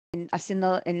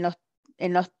haciendo en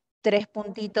los tres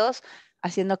puntitos,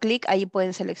 haciendo clic, ahí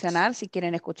pueden seleccionar si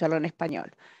quieren escucharlo en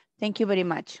español. Thank you very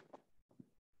much.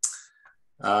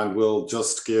 And we'll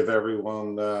just give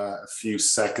everyone a few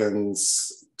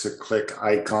seconds to click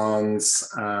icons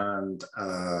and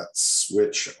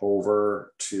switch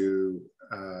over to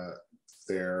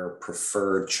their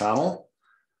preferred channel.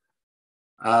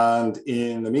 And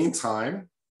in the meantime,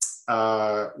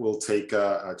 we'll take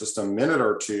just a minute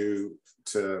or two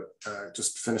to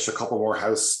just finish a couple more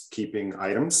housekeeping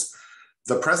items.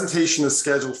 The presentation is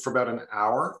scheduled for about an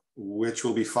hour, which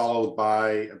will be followed by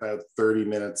about 30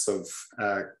 minutes of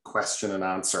question and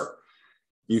answer.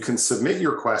 You can submit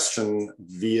your question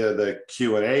via the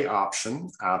Q&A option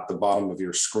at the bottom of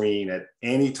your screen at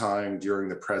any time during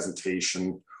the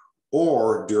presentation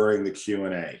or during the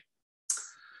Q&A.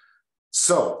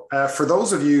 So for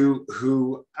those of you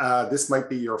who this might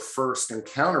be your first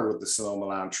encounter with the Sonoma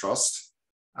Land Trust,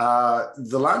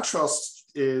 the Land Trust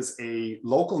is a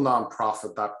local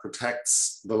nonprofit that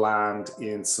protects the land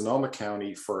in Sonoma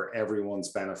County for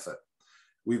everyone's benefit.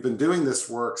 We've been doing this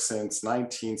work since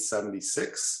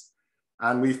 1976,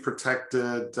 and we've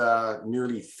protected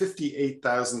nearly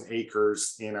 58,000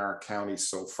 acres in our county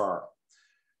so far.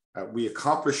 We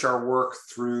accomplish our work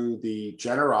through the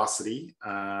generosity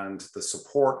and the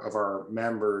support of our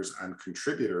members and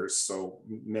contributors. So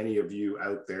many of you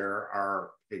out there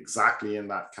are exactly in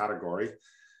that category.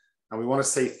 And we want to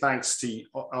say thanks to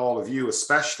all of you,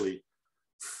 especially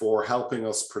for helping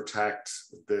us protect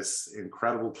this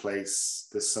incredible place,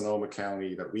 this Sonoma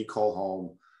County that we call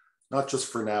home, not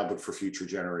just for now, but for future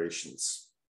generations.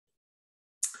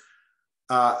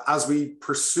 As we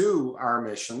pursue our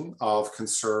mission of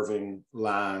conserving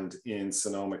land in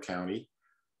Sonoma County,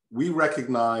 we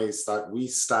recognize that we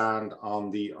stand on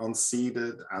the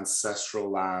unceded ancestral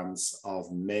lands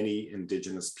of many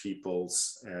Indigenous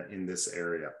peoples in this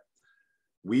area.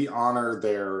 We honor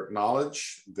their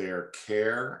knowledge, their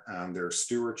care, and their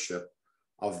stewardship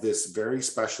of this very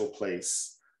special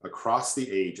place across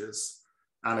the ages,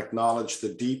 and acknowledge the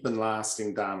deep and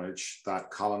lasting damage that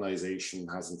colonization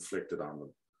has inflicted on them.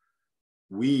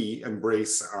 We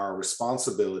embrace our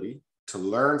responsibility to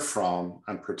learn from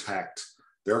and protect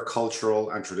their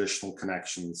cultural and traditional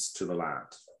connections to the land.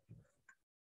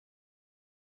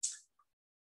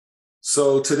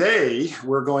 So today,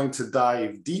 we're going to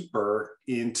dive deeper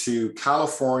into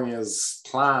California's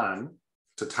plan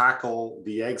to tackle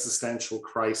the existential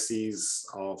crises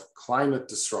of climate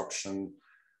disruption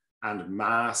and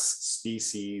mass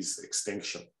species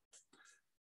extinction.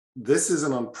 This is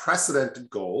an unprecedented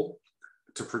goal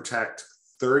to protect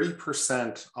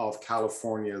 30% of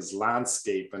California's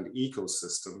landscape and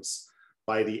ecosystems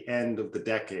by the end of the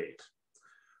decade.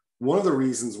 One of the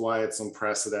reasons why it's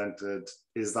unprecedented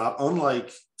is that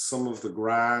unlike some of the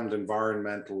grand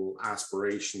environmental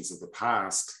aspirations of the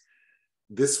past,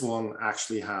 this one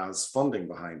actually has funding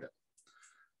behind it.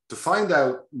 To find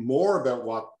out more about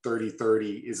what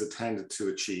 3030 is intended to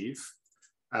achieve,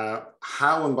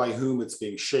 how and by whom it's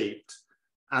being shaped,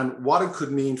 and what it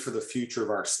could mean for the future of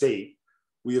our state,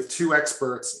 we have two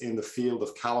experts in the field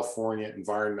of California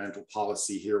environmental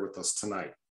policy here with us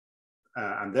tonight.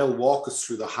 And they'll walk us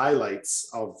through the highlights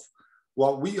of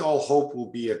what we all hope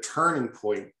will be a turning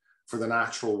point for the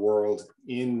natural world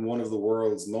in one of the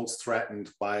world's most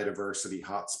threatened biodiversity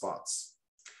hotspots.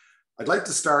 I'd like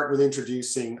to start with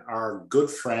introducing our good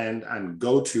friend and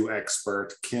go-to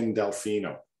expert, Kim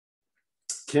Delfino.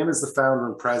 Kim is the founder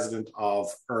and president of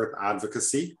Earth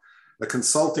Advocacy, a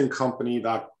consulting company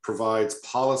that provides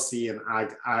policy and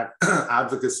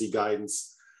advocacy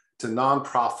guidance to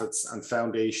nonprofits and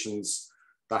foundations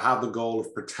that have the goal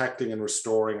of protecting and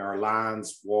restoring our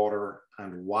lands, water,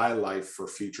 and wildlife for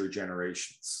future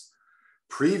generations.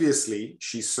 Previously,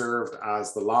 she served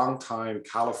as the longtime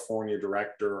California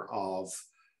Director of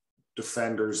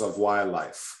Defenders of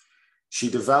Wildlife. She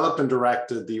developed and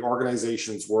directed the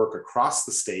organization's work across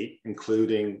the state,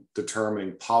 including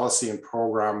determining policy and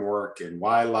program work in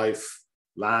wildlife,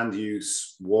 land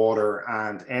use, water,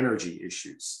 and energy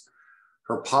issues.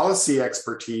 Her policy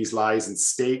expertise lies in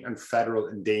state and federal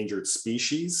endangered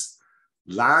species,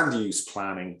 land use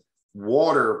planning,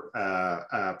 water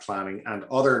planning, and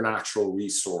other natural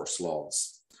resource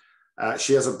laws.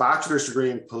 She has a bachelor's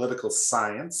degree in political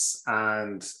science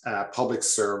and public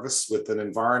service with an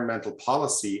environmental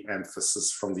policy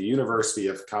emphasis from the University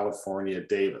of California,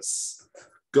 Davis.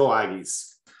 Go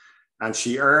Aggies. And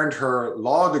she earned her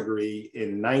law degree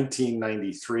in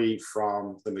 1993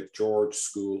 from the McGeorge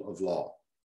School of Law.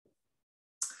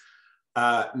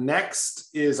 Next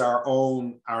is our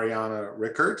own Ariana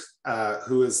Rickard,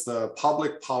 who is the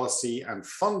Public Policy and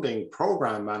Funding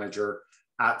Program Manager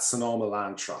at Sonoma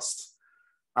Land Trust.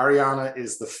 Ariana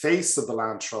is the face of the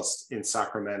Land Trust in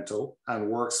Sacramento and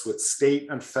works with state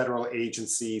and federal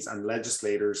agencies and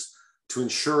legislators to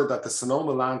ensure that the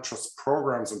Sonoma Land Trust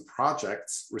programs and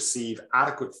projects receive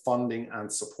adequate funding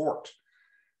and support.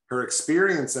 Her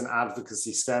experience in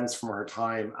advocacy stems from her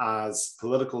time as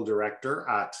political director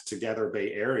at Together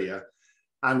Bay Area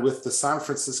and with the San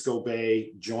Francisco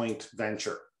Bay joint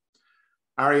venture.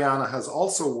 Ariana has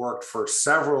also worked for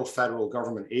several federal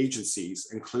government agencies,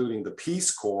 including the Peace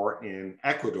Corps in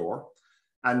Ecuador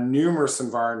and numerous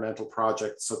environmental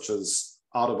projects such as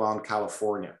Audubon,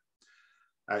 California.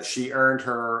 She earned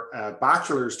her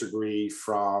bachelor's degree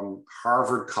from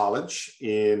Harvard College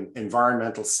in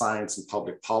environmental science and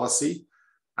public policy,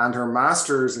 and her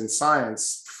master's in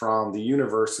science from the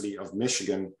University of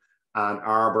Michigan, Ann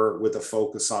Arbor, with a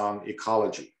focus on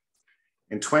ecology.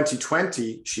 In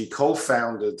 2020, she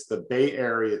co-founded the Bay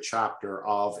Area chapter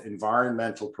of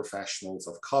Environmental Professionals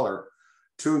of Color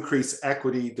to increase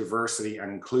equity, diversity,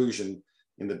 and inclusion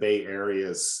in the Bay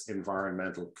Area's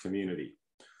environmental community.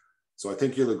 So I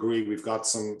think you'll agree we've got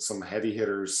some heavy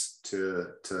hitters to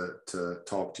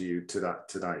talk to you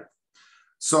tonight.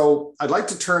 So I'd like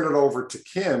to turn it over to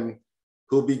Kim,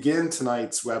 who'll begin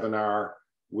tonight's webinar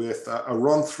with a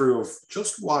run through of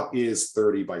just what is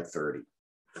 30 by 30.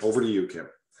 Over to you, Kim.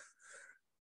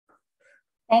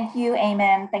 Thank you,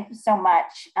 Eamon. Thank you so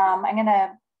much. I'm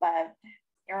gonna,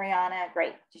 Ariana,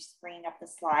 great, just bringing up the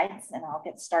slides and I'll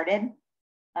get started.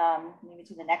 Maybe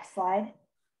to the next slide.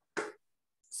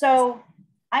 So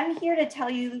I'm here to tell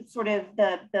you sort of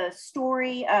the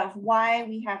story of why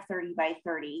we have 30 by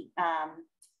 30.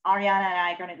 Ariana and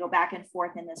I are going to go back and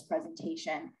forth in this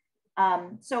presentation.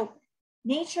 So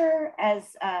nature,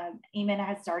 as Eamon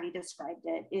has already described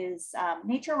it, is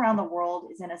nature around the world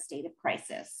is in a state of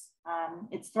crisis.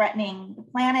 It's threatening the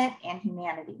planet and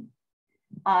humanity.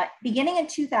 Beginning in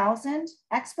 2000,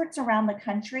 experts around the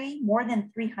country, more than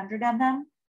 300 of them,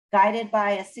 guided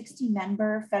by a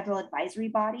 60-member federal advisory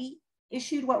body,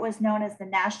 issued what was known as the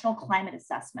National Climate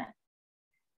Assessment.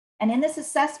 And in this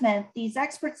assessment, these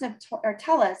experts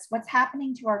tell us what's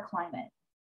happening to our climate,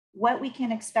 what we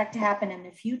can expect to happen in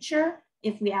the future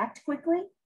if we act quickly,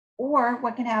 or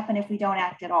what can happen if we don't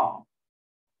act at all.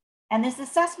 And this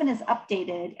assessment is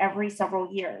updated every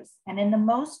several years. And in the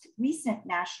most recent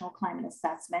National Climate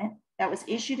Assessment that was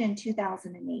issued in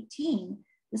 2018,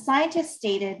 the scientists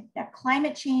stated that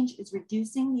climate change is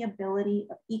reducing the ability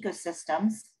of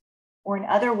ecosystems, or in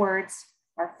other words,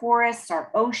 our forests, our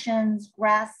oceans,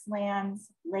 grasslands,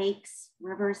 lakes,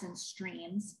 rivers, and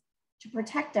streams, to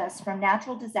protect us from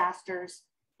natural disasters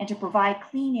and to provide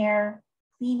clean air,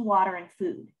 clean water, and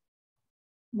food.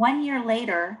 1 year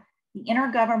later, the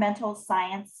Intergovernmental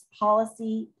Science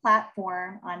Policy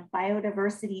Platform on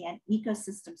Biodiversity and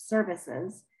Ecosystem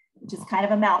Services, which is kind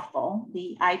of a mouthful,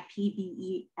 the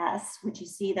IPBES, which you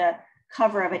see the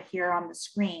cover of it here on the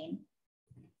screen,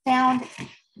 found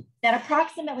that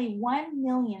approximately 1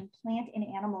 million plant and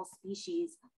animal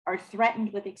species are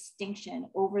threatened with extinction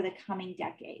over the coming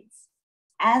decades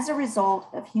as a result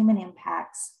of human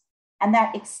impacts, and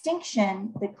that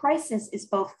extinction, the crisis, is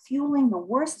both fueling the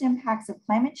worst impacts of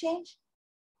climate change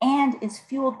and is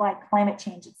fueled by climate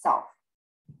change itself.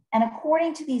 And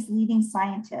according to these leading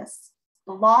scientists,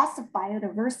 the loss of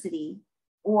biodiversity,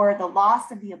 or the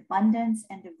loss of the abundance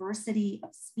and diversity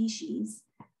of species,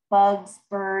 bugs,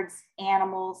 birds,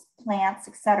 animals, plants,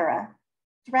 etc.,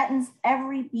 threatens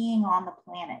every being on the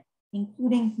planet,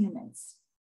 including humans,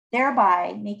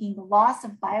 thereby making the loss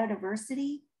of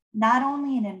biodiversity not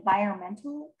only an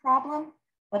environmental problem,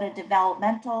 but a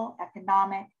developmental,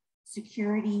 economic,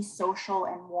 security, social,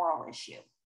 and moral issue.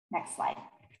 Next slide.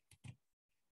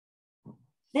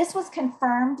 This was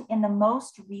confirmed in the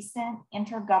most recent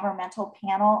Intergovernmental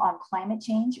Panel on Climate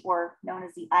Change, or known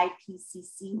as the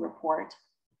IPCC report,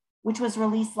 which was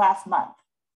released last month.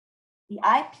 The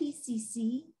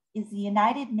IPCC is the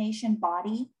United Nations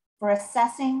body for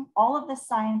assessing all of the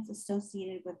science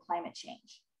associated with climate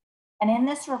change. And in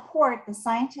this report, the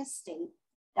scientists state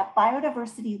that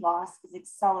biodiversity loss is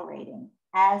accelerating,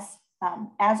 as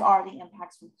are the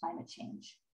impacts from climate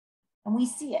change. And we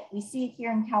see it. We see it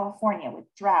here in California with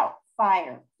drought,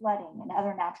 fire, flooding, and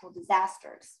other natural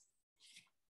disasters.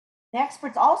 The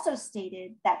experts also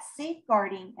stated that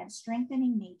safeguarding and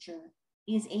strengthening nature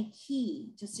is a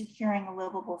key to securing a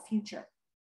livable future.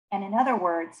 And in other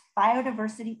words,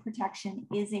 biodiversity protection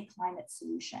is a climate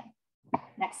solution.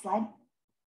 Next slide.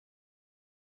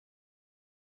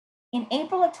 In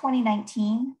April of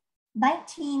 2019,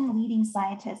 19 leading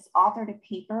scientists authored a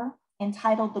paper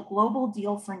entitled The Global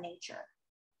Deal for Nature.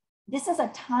 This is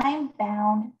a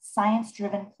time-bound,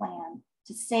 science-driven plan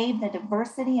to save the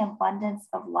diversity and abundance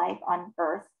of life on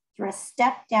Earth through a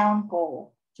step-down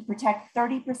goal to protect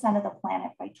 30% of the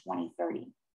planet by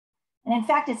 2030. And in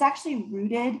fact, it's actually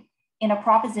rooted in a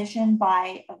proposition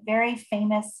by a very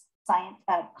famous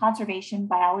conservation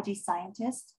biology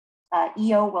scientist,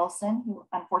 E.O. Wilson, who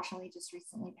unfortunately just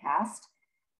recently passed.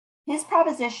 His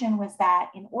proposition was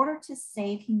that in order to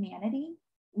save humanity,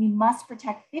 we must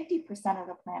protect 50% of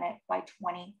the planet by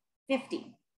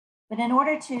 2050. But in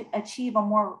order to achieve a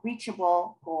more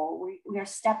reachable goal, we are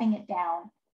stepping it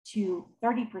down to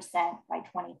 30% by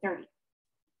 2030.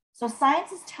 So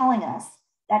science is telling us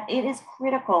that it is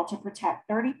critical to protect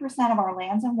 30% of our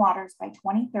lands and waters by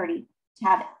 2030 to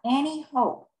have any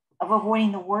hope of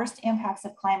avoiding the worst impacts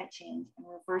of climate change and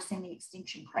reversing the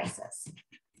extinction crisis.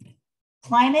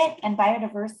 Climate and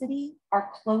biodiversity are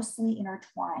closely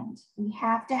intertwined. We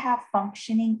have to have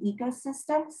functioning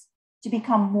ecosystems to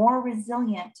become more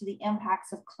resilient to the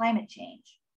impacts of climate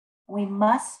change. We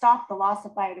must stop the loss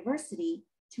of biodiversity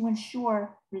to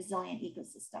ensure resilient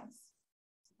ecosystems.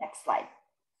 Next slide.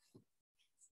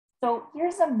 So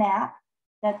here's a map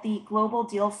that the Global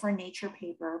Deal for Nature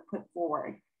paper put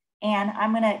forward. And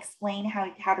I'm gonna explain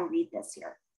how to read this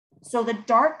here. So the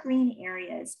dark green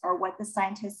areas are what the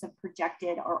scientists have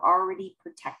projected are already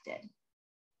protected.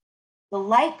 The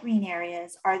light green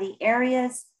areas are the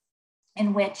areas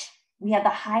in which we have the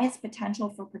highest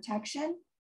potential for protection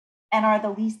and are the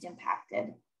least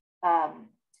impacted.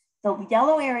 The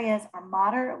yellow areas are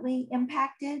moderately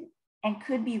impacted and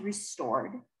could be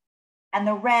restored. And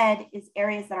the red is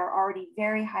areas that are already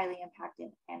very highly impacted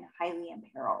and highly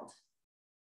imperiled.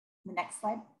 The next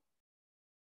slide.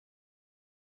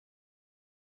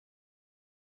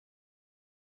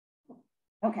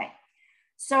 Okay,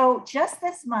 so just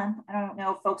this month, I don't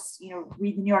know if folks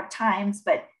read the New York Times,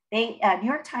 but New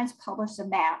York Times published a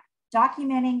map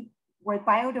documenting where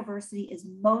biodiversity is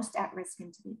most at risk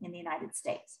in the United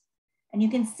States. And you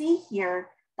can see here,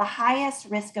 the highest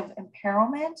risk of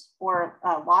imperilment or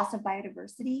loss of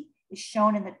biodiversity is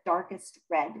shown in the darkest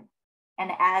red.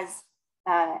 And as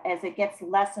it gets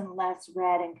less and less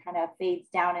red and kind of fades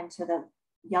down into the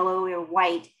yellow or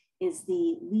white, is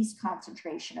the least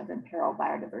concentration of imperiled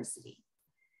biodiversity.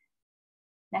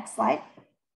 Next slide.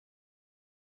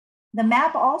 The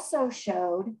map also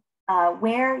showed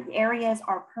where areas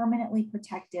are permanently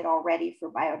protected already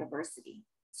for biodiversity.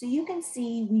 So you can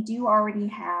see we do already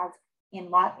have in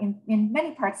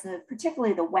many parts of,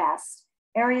 particularly the West,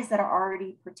 areas that are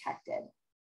already protected.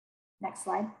 Next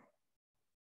slide.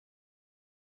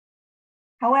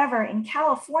 However, in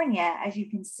California, as you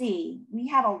can see, we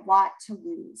have a lot to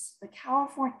lose.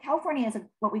 California is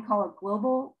what we call a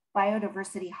global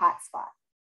biodiversity hotspot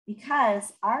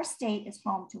because our state is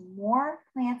home to more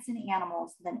plants and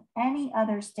animals than any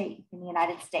other state in the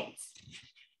United States.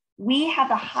 We have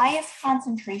the highest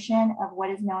concentration of what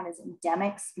is known as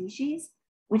endemic species,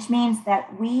 which means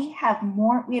that we have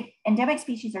endemic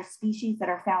species are species that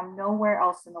are found nowhere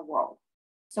else in the world.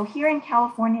 So here in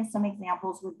California, some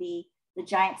examples would be the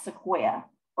giant sequoia,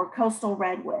 or coastal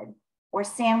redwood, or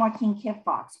San Joaquin kit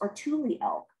fox, or Thule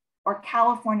elk, or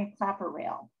California clapper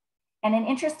rail. And an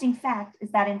interesting fact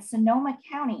is that in Sonoma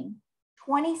County,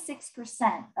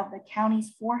 26% of the county's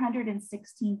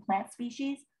 416 plant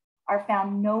species are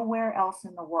found nowhere else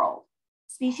in the world.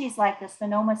 Species like the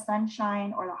Sonoma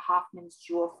sunshine or the Hoffman's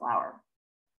jewel flower.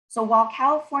 So while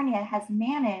California has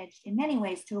managed in many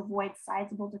ways to avoid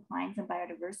sizable declines in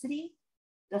biodiversity,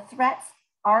 the threats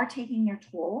are taking their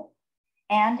toll.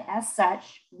 And as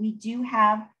such, we do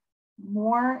have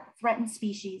more threatened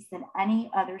species than any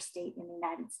other state in the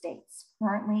United States.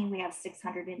 Currently, we have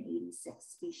 686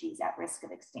 species at risk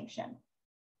of extinction.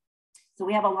 So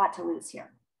we have a lot to lose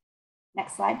here.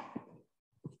 Next slide.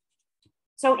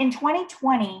 So in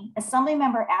 2020,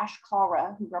 Assemblymember Ash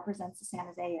Kalra, who represents the San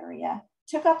Jose area,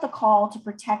 took up the call to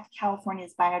protect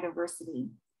California's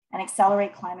biodiversity and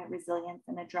accelerate climate resilience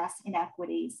and address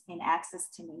inequities in access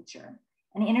to nature,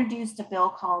 and introduced a bill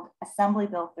called Assembly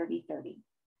Bill 3030.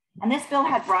 And this bill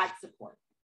had broad support,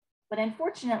 but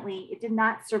unfortunately, it did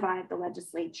not survive the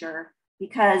legislature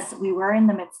because we were in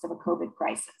the midst of a COVID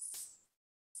crisis.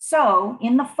 So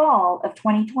in the fall of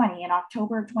 2020, in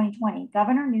October of 2020,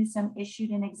 Governor Newsom issued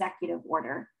an executive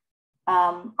order,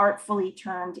 artfully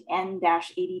termed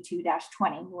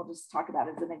N-82-20, we'll just talk about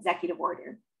it as an executive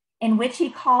order, in which he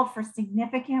called for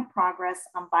significant progress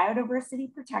on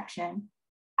biodiversity protection,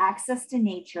 access to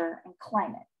nature, and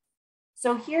climate.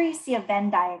 So here you see a Venn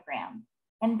diagram.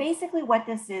 And basically what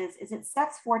this is it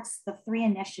sets forth the 3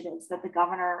 initiatives that the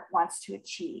governor wants to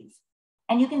achieve.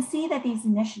 And you can see that these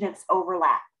initiatives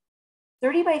overlap.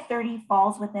 30 by 30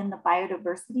 falls within the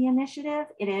biodiversity initiative.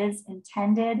 It is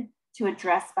intended to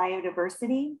address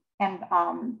biodiversity, and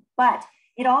but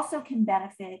it also can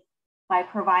benefit by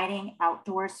providing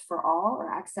outdoors for all, or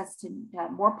access to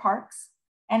more parks.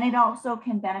 And it also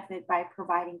can benefit by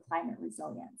providing climate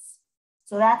resilience.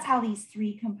 So that's how these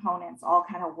 3 components all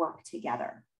kind of work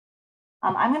together.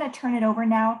 I'm going to turn it over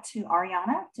now to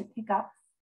Ariana to pick up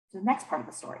the next part of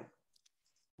the story.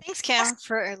 Thanks, Kim,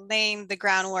 for laying the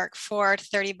groundwork for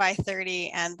 30 by 30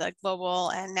 and the global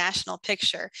and national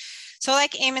picture. So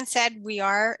like Eamon said, we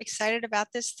are excited about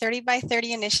this 30 by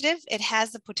 30 initiative. It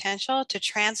has the potential to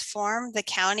transform the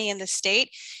county and the state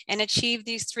and achieve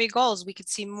these 3 goals. We could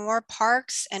see more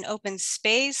parks and open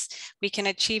space. We can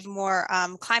achieve more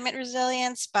climate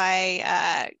resilience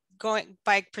by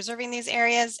preserving these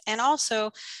areas, and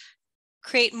also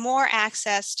create more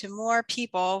access to more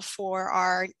people for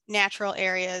our natural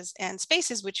areas and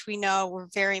spaces, which we know were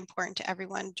very important to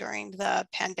everyone during the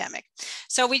pandemic.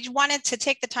 So we wanted to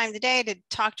take the time today to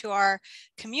talk to our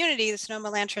community, the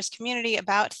Sonoma Land Trust community,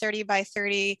 about 30 by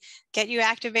 30, get you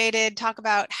activated, talk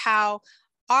about how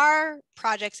our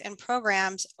projects and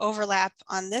programs overlap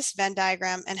on this Venn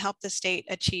diagram and help the state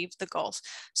achieve the goals.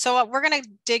 So we're going to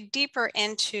dig deeper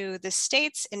into the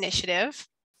state's initiative.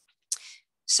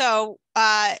 So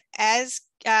as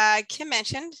Kim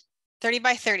mentioned, 30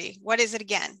 by 30, what is it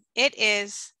again? It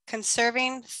is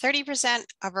conserving 30%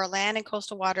 of our land and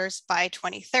coastal waters by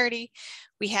 2030.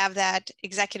 We have that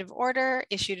executive order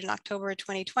issued in October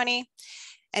 2020.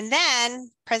 And then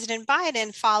President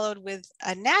Biden followed with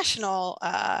a national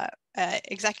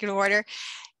executive order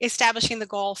establishing the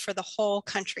goal for the whole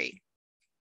country.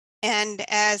 And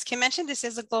as Kim mentioned, this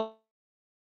is a global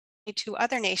to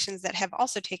other nations that have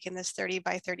also taken this 30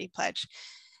 by 30 pledge.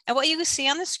 And what you see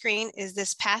on the screen is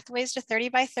this Pathways to 30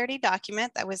 by 30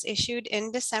 document that was issued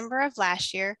in December of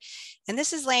last year. And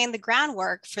this is laying the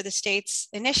groundwork for the state's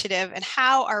initiative and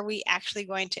how are we actually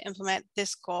going to implement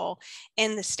this goal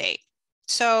in the state.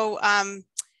 So I'm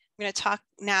going to talk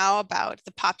now about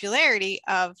the popularity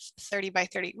of 30 by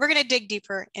 30. We're going to dig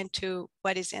deeper into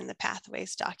what is in the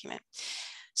Pathways document.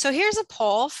 So here's a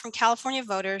poll from California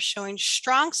voters showing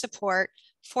strong support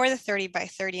for the 30 by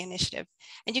 30 initiative.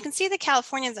 And you can see that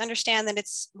Californians understand that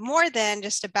it's more than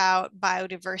just about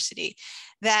biodiversity,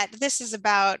 that this is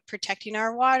about protecting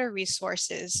our water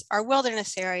resources, our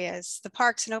wilderness areas, the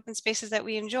parks and open spaces that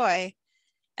we enjoy,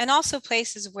 and also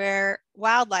places where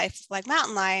wildlife like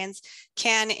mountain lions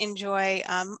can enjoy,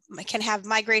 can have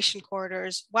migration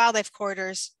corridors, wildlife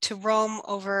corridors to roam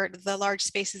over the large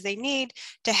spaces they need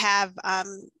to have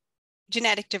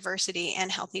genetic diversity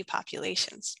and healthy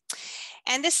populations.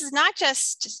 And this is not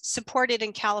just supported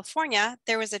in California.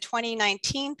 There was a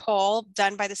 2019 poll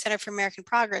done by the Center for American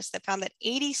Progress that found that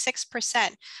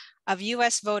 86% of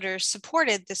US voters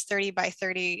supported this 30 by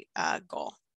 30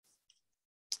 goal.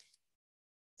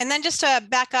 And then just to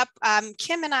back up,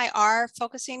 Kim and I are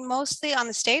focusing mostly on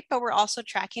the state, but we're also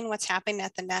tracking what's happening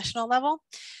at the national level.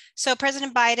 So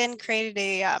President Biden created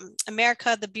a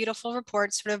America the Beautiful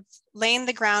report, sort of laying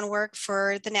the groundwork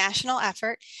for the national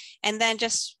effort, and then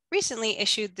just recently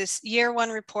issued this year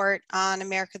 1 report on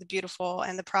America the Beautiful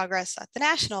and the progress at the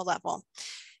national level.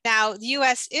 Now, the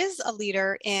US is a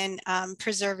leader in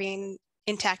preserving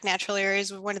intact natural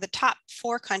areas. We're one of the top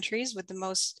 4 countries with the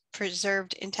most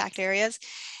preserved intact areas.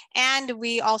 And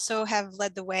we also have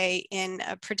led the way in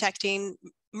protecting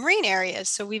marine areas.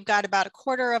 So we've got about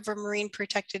 1/4 of our marine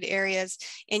protected areas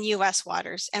in US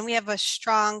waters. And we have a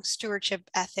strong stewardship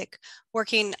ethic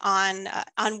working on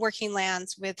working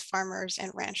lands with farmers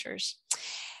and ranchers.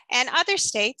 And other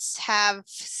states have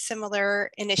similar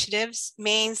initiatives.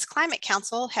 Maine's Climate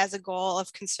Council has a goal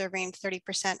of conserving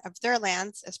 30% of their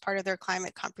lands as part of their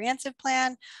climate comprehensive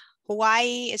plan.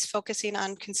 Hawaii is focusing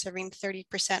on conserving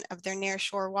 30% of their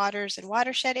nearshore waters and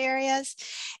watershed areas.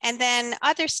 And then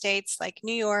other states like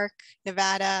New York,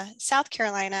 Nevada, South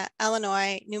Carolina,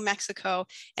 Illinois, New Mexico,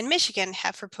 and Michigan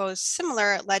have proposed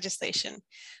similar legislation.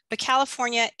 But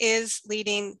California is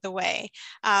leading the way.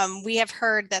 We have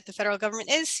heard that the federal government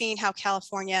is seeing how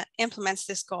California implements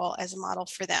this goal as a model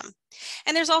for them.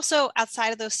 And there's also,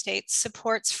 outside of those states,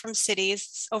 supports from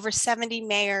cities. Over 70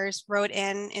 mayors wrote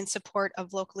in support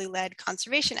of locally led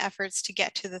conservation efforts to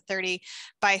get to the 30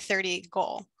 by 30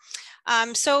 goal.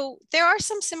 So there are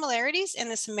some similarities in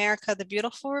this America the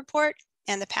Beautiful report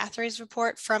and the Pathways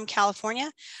report from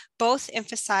California. Both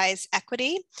emphasize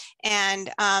equity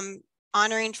and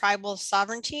honoring tribal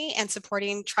sovereignty and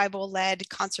supporting tribal-led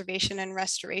conservation and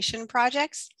restoration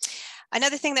projects.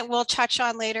 Another thing that we'll touch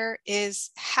on later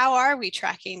is how are we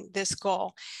tracking this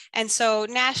goal? And so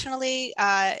nationally,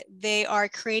 they are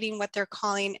creating what they're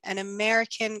calling an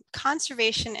American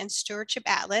Conservation and Stewardship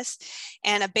Atlas,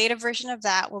 and a beta version of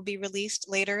that will be released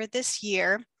later this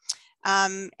year.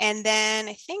 And then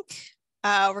I think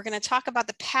we're going to talk about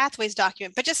the Pathways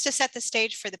document, but just to set the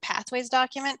stage for the Pathways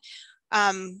document,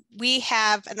 we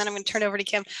have, and then I'm going to turn it over to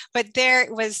Kim, but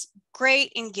there was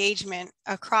great engagement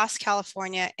across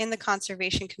California in the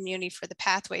conservation community for the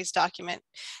Pathways document.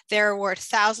 There were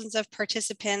thousands of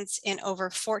participants in over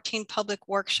 14 public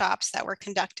workshops that were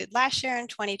conducted last year in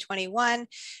 2021.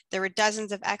 There were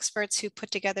dozens of experts who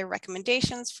put together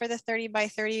recommendations for the 30 by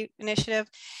 30 initiative.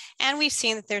 And we've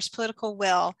seen that there's political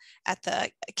will at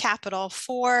the Capitol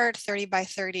for 30 by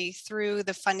 30 through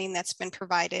the funding that's been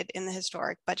provided in the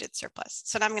historic budget surplus.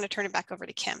 So now I'm going to turn it back over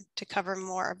to Kim to cover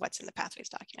more of what's in the Pathways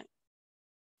document.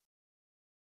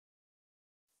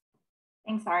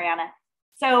 Thanks, Ariana.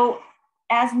 So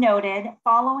as noted,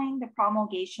 following the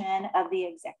promulgation of the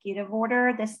executive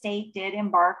order, the state did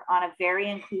embark on a very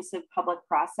inclusive public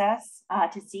process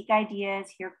to seek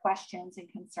ideas, hear questions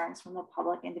and concerns from the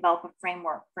public, and develop a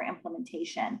framework for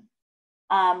implementation.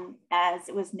 As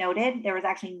it was noted, there was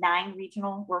actually 9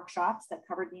 regional workshops that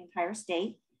covered the entire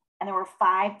state, and there were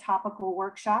 5 topical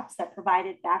workshops that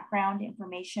provided background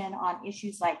information on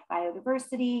issues like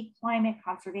biodiversity, climate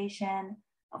conservation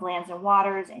of lands and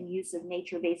waters, and use of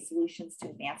nature-based solutions to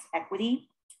advance equity.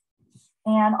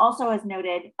 And also, as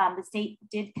noted, the state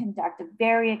did conduct a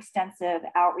very extensive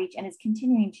outreach and is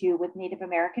continuing to with Native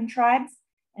American tribes,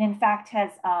 and in fact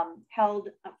has held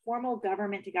a formal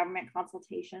government-to-government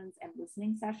consultations and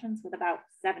listening sessions with about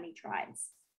 70 tribes.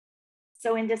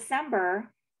 So in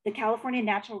December, the California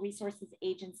Natural Resources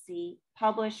Agency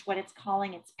published what it's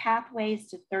calling its Pathways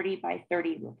to 30 by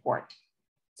 30 report.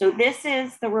 So this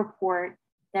is the report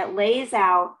that lays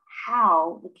out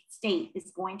how the state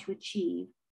is going to achieve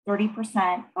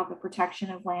 30% of the protection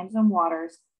of lands and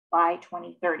waters by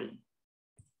 2030.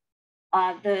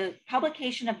 The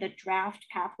publication of the draft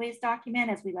Pathways document,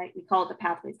 as we call it the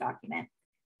Pathways document,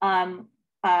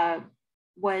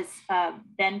 was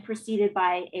then preceded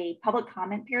by a public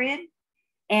comment period,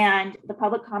 and the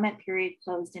public comment period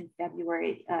closed in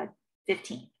February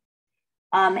 15th.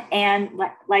 And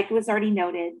like was already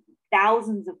noted,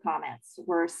 thousands of comments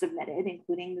were submitted,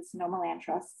 including the Sonoma Land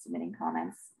Trust submitting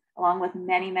comments, along with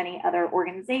many, many other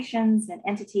organizations and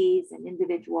entities and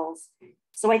individuals.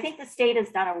 So I think the state has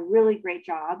done a really great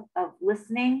job of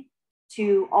listening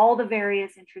to all the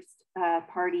various interest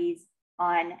parties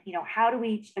on, how do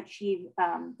we achieve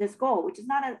this goal, which is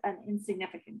not an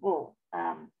insignificant goal.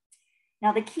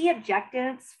 Now, the key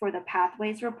objectives for the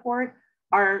Pathways report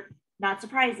are, not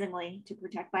surprisingly, to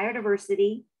protect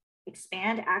biodiversity,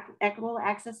 expand equitable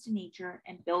access to nature,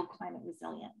 and build climate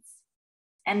resilience.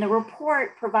 And the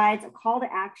report provides a call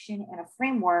to action and a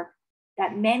framework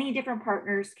that many different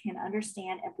partners can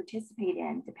understand and participate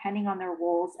in, depending on their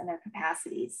roles and their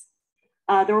capacities.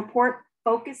 The report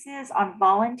focuses on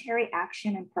voluntary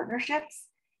action and partnerships.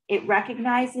 It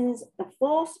recognizes the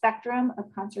full spectrum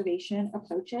of conservation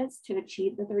approaches to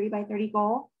achieve the 30 by 30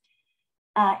 goal.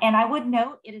 And I would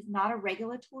note, it is not a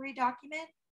regulatory document,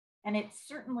 and it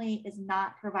certainly is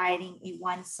not providing a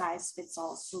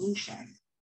one-size-fits-all solution.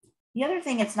 The other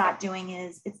thing it's not doing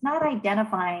is it's not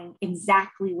identifying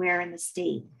exactly where in the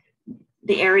state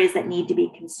the areas that need to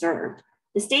be conserved.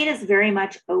 The state is very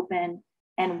much open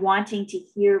and wanting to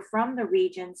hear from the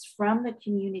regions, from the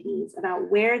communities about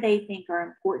where they think are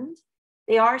important.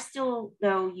 They are still,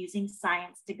 though, using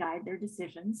science to guide their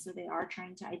decisions. So they are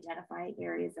trying to identify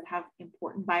areas that have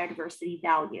important biodiversity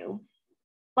value.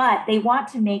 But they want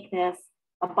to make this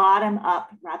a bottom-up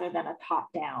rather than a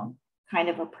top-down kind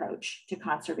of approach to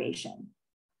conservation.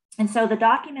 And so the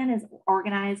document is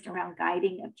organized around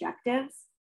guiding objectives,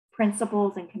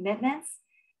 principles, and commitments,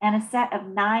 and a set of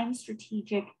 9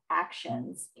 strategic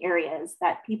actions areas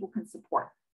that people can support.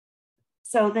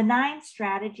 So the 9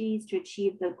 strategies to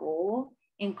achieve the goal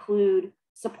include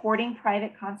supporting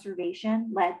private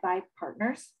conservation led by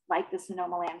partners like the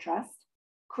Sonoma Land Trust,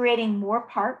 creating more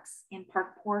parks in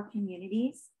park-poor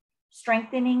communities,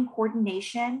 strengthening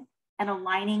coordination and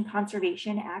aligning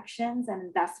conservation actions and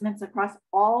investments across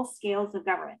all scales of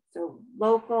government, so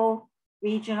local,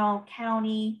 regional,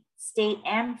 county, state,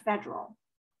 and federal.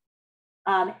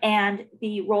 And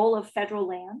the role of federal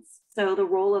lands, so the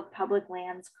role of public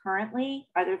lands currently,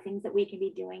 are there things that we can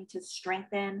be doing to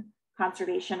strengthen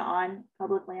conservation on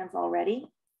public lands already?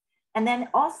 And then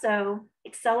also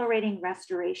accelerating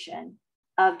restoration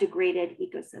of degraded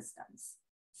ecosystems.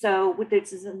 So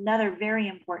this is another very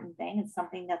important thing. It's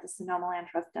something that the Sonoma Land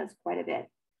Trust does quite a bit.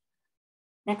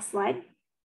 Next slide.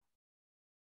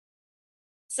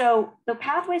 So the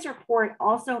Pathways Report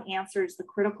also answers the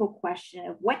critical question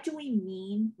of what do we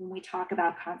mean when we talk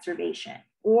about conservation?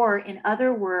 Or in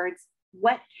other words,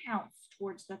 what counts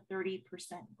towards the 30%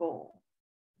 goal?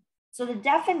 So the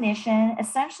definition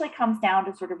essentially comes down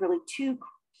to sort of really two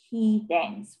key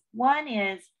things. One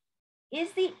is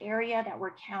the area that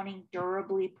we're counting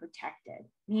durably protected?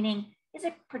 Meaning, is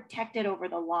it protected over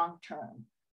the long term?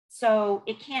 So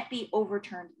it can't be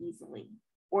overturned easily,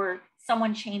 or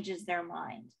someone changes their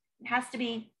mind. It has to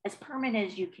be as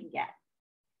permanent as you can get.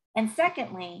 And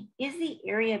secondly, is the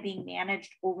area being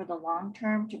managed over the long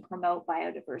term to promote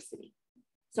biodiversity?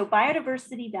 So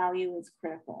biodiversity value is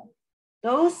critical.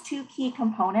 Those two key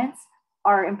components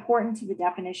are important to the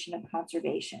definition of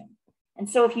conservation. And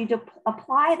so if you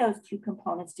apply those two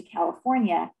components to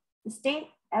California, the state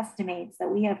estimates that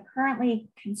we have currently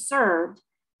conserved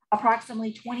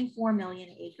approximately 24 million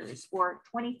acres, or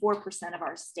 24% of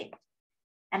our state,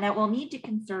 and that we'll need to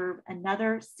conserve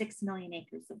another 6 million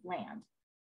acres of land.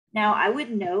 Now, I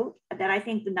would note that I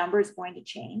think the number is going to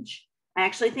change. I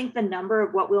actually think the number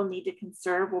of what we'll need to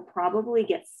conserve will probably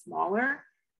get smaller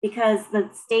because the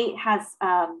state has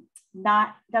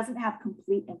doesn't have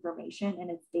complete information in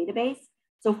its database.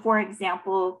 So for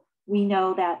example, we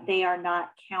know that they are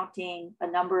not counting a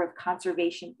number of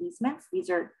conservation easements. These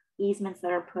are easements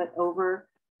that are put over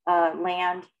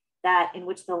land in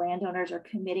which the landowners are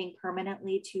committing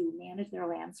permanently to manage their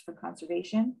lands for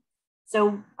conservation.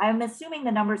 So I'm assuming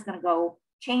the number is going to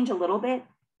change a little bit,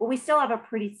 but we still have a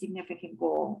pretty significant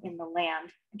goal in the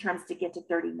land in terms to get to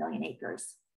 30 million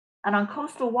acres. And on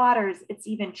coastal waters, it's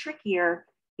even trickier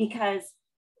because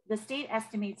the state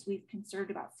estimates we've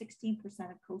conserved about 16%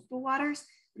 of coastal waters.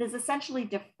 It is essentially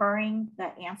deferring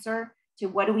the answer to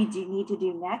what do we need to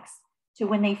do next to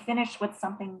when they finish with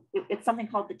it's something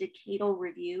called the decadal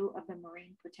review of the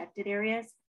marine protected areas,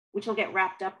 which will get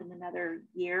wrapped up in another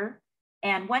year.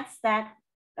 And once that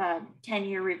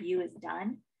 10-year review is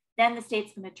done, then the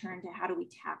state's going to turn to how do we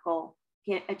tackle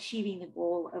achieving the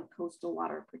goal of coastal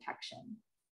water protection.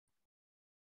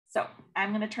 So I'm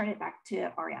going to turn it back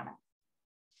to Ariana.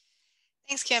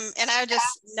 Thanks, Kim. And I would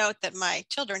just note that my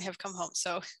children have come home.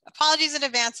 So apologies in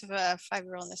advance if a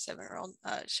 5-year-old and a 7-year-old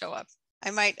show up.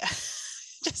 I might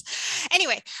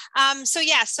anyway.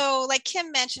 So like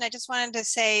Kim mentioned, I just wanted to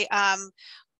say,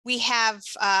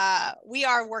 we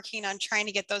are working on trying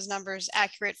to get those numbers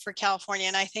accurate for California.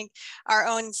 And I think our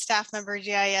own staff member,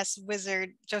 GIS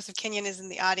wizard, Joseph Kenyon, is in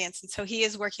the audience. And so he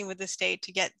is working with the state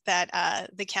to get that,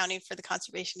 the county for the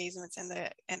conservation easements and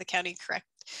the county correct.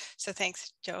 So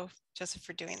thanks, Joseph,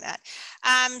 for doing that.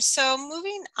 So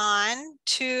moving on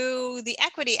to the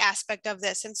equity aspect of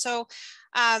this. And so,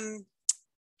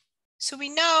 so we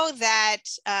know that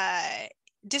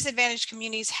disadvantaged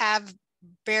communities have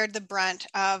bared the brunt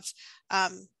of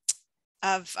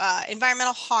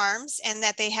environmental harms, and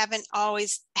that they haven't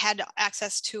always had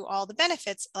access to all the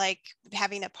benefits, like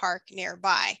having a park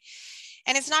nearby.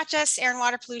 And it's not just air and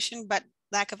water pollution, but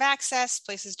lack of access,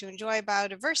 places to enjoy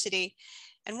biodiversity.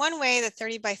 And one way that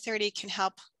 30 by 30 can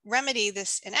help remedy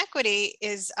this inequity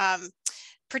is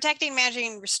protecting,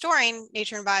 managing, and restoring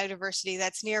nature and biodiversity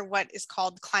that's near what is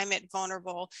called climate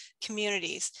vulnerable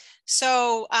communities.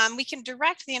 So we can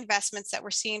direct the investments that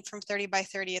we're seeing from 30 by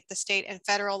 30 at the state and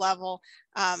federal level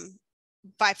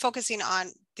by focusing on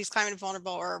these climate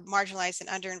vulnerable or marginalized and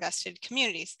underinvested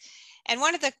communities. And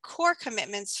one of the core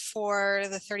commitments for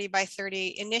the 30 by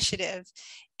 30 initiative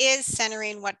is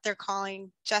centering what they're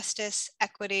calling justice,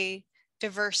 equity,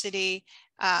 diversity,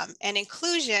 and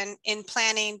inclusion in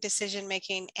planning,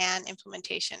 decision-making, and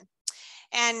implementation.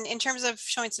 And in terms of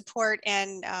showing support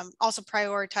and also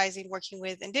prioritizing working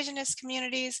with Indigenous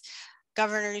communities,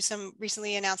 Governor Newsom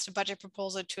recently announced a budget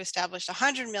proposal to establish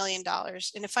 $100 million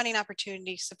in a funding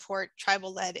opportunity to support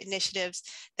tribal-led initiatives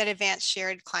that advance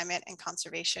shared climate and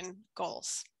conservation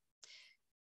goals.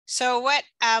 So what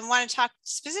I want to talk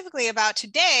specifically about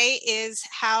today is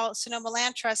how Sonoma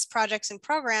Land Trust projects and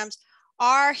programs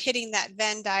are hitting that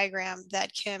Venn diagram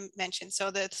that Kim mentioned.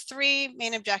 So the 3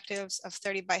 main objectives of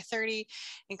 30 by 30,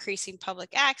 increasing public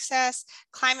access,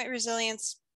 climate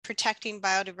resilience, protecting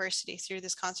biodiversity through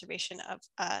this conservation of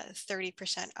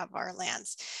 30% of our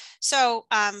lands. So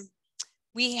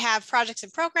we have projects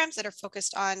and programs that are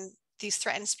focused on these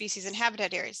threatened species and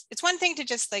habitat areas. It's one thing to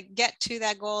just like get to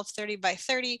that goal of 30 by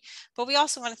 30, but we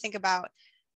also want to think about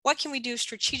what can we do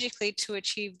strategically to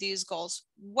achieve these goals?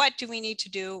 What do we need to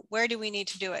do? Where do we need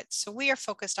to do it? So we are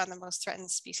focused on the most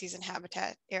threatened species and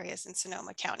habitat areas in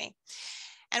Sonoma County.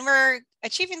 And we're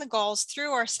achieving the goals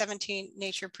through our 17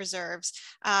 nature preserves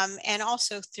and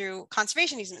also through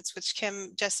conservation easements, which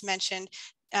Kim just mentioned.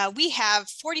 We have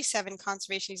 47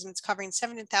 conservation easements covering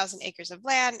 17,000 acres of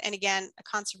land. And again, a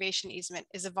conservation easement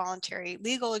is a voluntary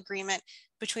legal agreement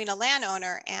between a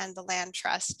landowner and the land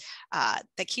trust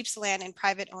that keeps the land in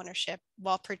private ownership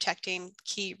while protecting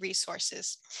key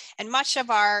resources. And much of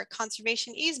our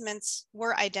conservation easements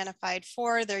were identified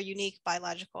for their unique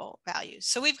biological values.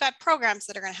 So we've got programs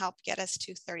that are going to help get us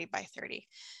to 30 by 30.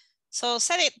 So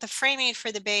setting the framing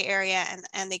for the Bay Area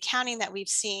and the accounting that we've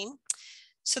seen.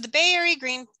 So the Bay Area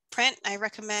Green Print, I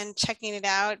recommend checking it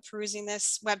out, perusing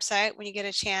this website when you get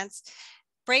a chance,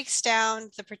 breaks down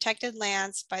the protected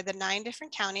lands by the 9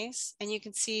 different counties. And you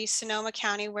can see Sonoma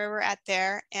County where we're at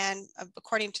there. And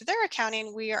according to their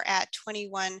accounting, we are at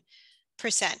 21%.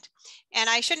 And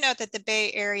I should note that the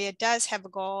Bay Area does have a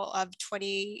goal of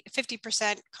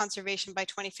 50% conservation by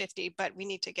 2050, but we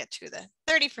need to get to the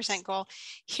 30% goal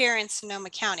here in Sonoma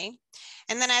County.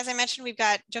 And then, as I mentioned, we've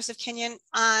got Joseph Kenyon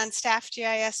on staff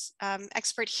GIS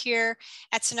expert here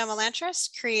at Sonoma Land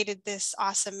Trust, created this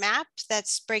awesome map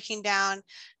that's breaking down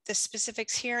the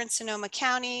specifics here in Sonoma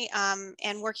County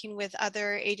and working with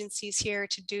other agencies here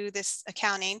to do this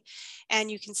accounting.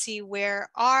 And you can see where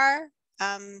our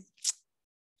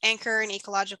anchor and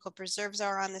ecological preserves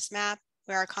are on this map,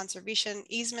 where our conservation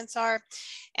easements are.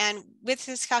 And with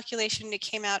this calculation, it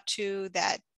came out to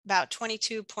that about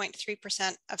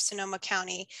 22.3% of Sonoma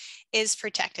County is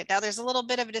protected. Now there's a little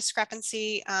bit of a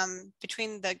discrepancy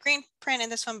between the green print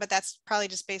and this one, but that's probably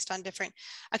just based on different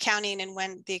accounting and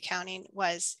when the accounting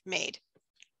was made.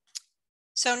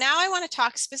 So now I want to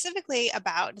talk specifically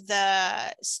about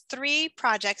the 3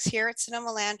 projects here at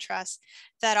Sonoma Land Trust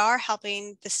that are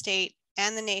helping the state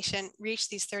and the nation reach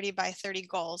these 30 by 30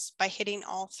 goals by hitting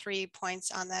all 3 points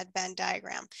on that Venn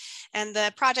diagram. And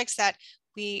the projects that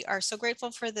we are so grateful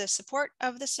for the support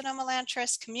of the Sonoma Land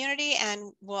Trust community,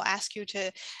 and we'll ask you to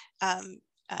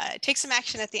take some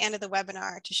action at the end of the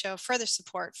webinar to show further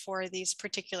support for these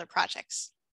particular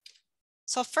projects.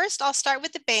 So first, I'll start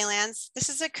with the Baylands. This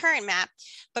is a current map,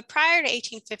 but prior to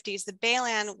 1850s, the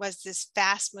Bayland was this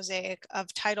vast mosaic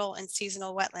of tidal and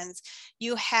seasonal wetlands.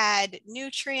 You had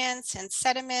nutrients and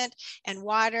sediment and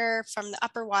water from the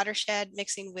upper watershed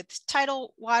mixing with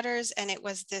tidal waters, and it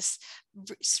was this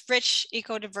rich,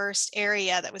 eco-diverse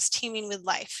area that was teeming with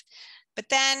life. But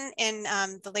then in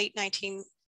the late 19th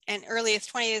and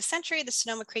earliest 20th century, the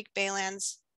Sonoma Creek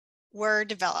Baylands were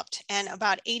developed, and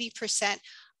about 80%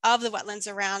 of the wetlands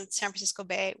around San Francisco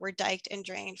Bay were diked and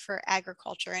drained for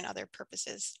agriculture and other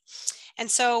purposes. And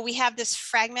so we have this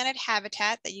fragmented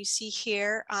habitat that you see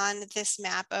here on this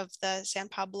map of the San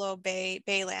Pablo Bay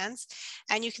Baylands.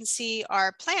 And you can see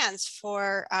our plans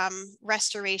for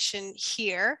restoration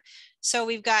here. So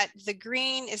we've got the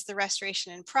green is the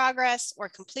restoration in progress or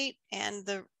complete, and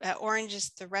the orange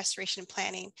is the restoration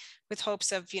planning with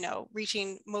hopes of,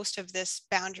 reaching most of this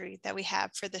boundary that we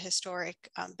have for the historic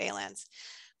Baylands.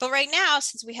 But right now,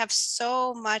 since we have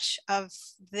so much of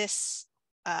this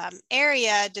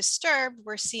area disturbed,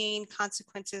 we're seeing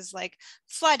consequences like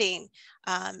flooding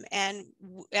and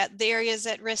the areas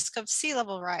at risk of sea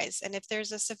level rise. And if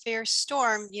there's a severe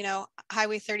storm,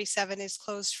 Highway 37 is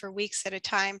closed for weeks at a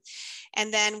time.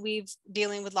 And then we're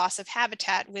dealing with loss of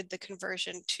habitat with the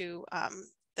conversion to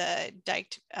the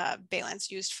diked baylands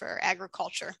used for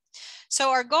agriculture. So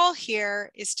our goal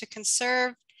here is to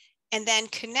conserve and then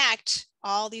connect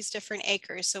all these different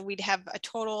acres. So we'd have a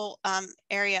total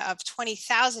area of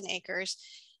 20,000 acres.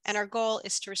 And our goal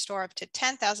is to restore up to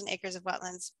 10,000 acres of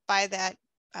wetlands by that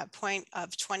point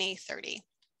of 2030.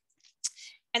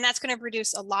 And that's going to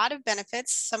produce a lot of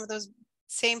benefits. Some of those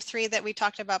same 3 that we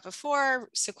talked about before: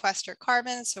 sequester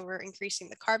carbon. So we're increasing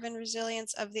the carbon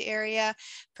resilience of the area,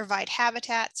 provide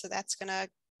habitat. So that's going to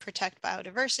protect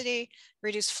biodiversity,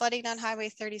 reduce flooding on Highway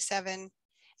 37,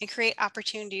 and create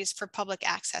opportunities for public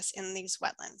access in these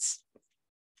wetlands.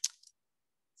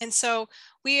 And so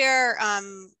we are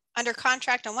under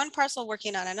contract on one parcel,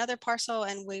 working on another parcel,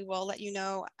 and we will let you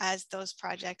know as those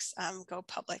projects go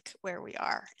public where we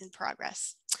are in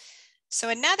progress. So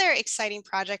another exciting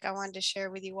project I wanted to share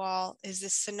with you all is the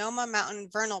Sonoma Mountain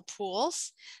Vernal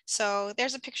Pools. So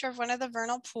there's a picture of one of the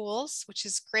vernal pools, which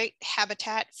is great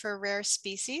habitat for rare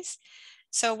species.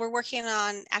 So we're working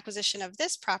on acquisition of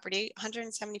this property,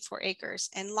 174 acres,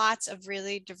 and lots of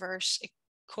really diverse,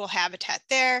 cool habitat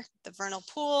there. The vernal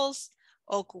pools,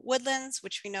 oak woodlands,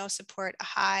 which we know support a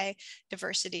high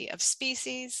diversity of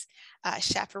species,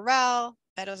 chaparral,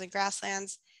 meadows and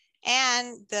grasslands,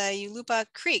 and the Yulupa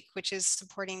Creek, which is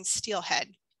supporting steelhead.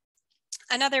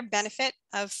 Another benefit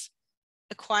of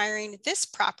acquiring this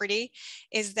property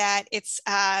is that it's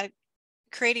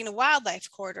creating a wildlife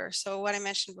corridor. So what I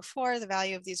mentioned before, the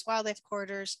value of these wildlife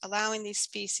corridors, allowing these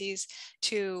species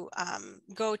to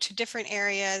go to different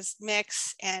areas,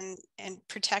 mix, and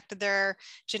protect their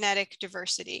genetic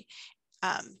diversity.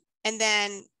 And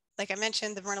then, like I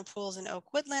mentioned, the vernal pools and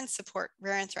oak woodlands support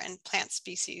rare and threatened plant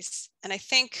species. And I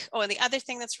think, and the other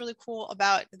thing that's really cool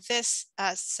about this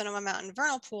Sonoma Mountain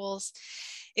vernal pools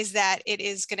is that it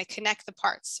is going to connect the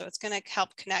parts. So it's going to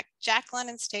help connect Jack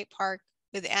London State Park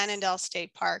with Annandale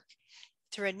State Park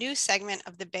through a new segment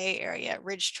of the Bay Area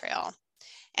Ridge Trail.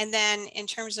 And then in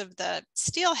terms of the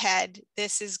steelhead,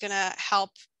 this is going to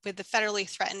help with the federally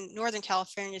threatened Northern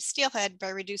California steelhead by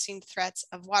reducing threats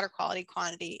of water quality,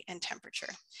 quantity, and temperature.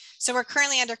 So we're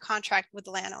currently under contract with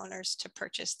the landowners to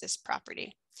purchase this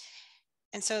property.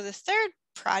 And so the third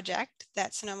project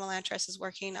that Sonoma Land Trust is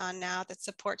working on now that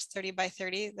supports 30 by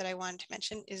 30 that I wanted to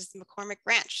mention is the McCormick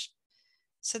Ranch.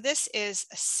 So this is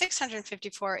a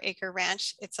 654-acre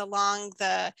ranch. It's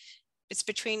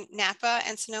between Napa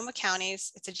and Sonoma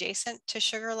counties. It's adjacent to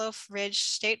Sugarloaf Ridge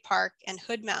State Park and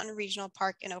Hood Mountain Regional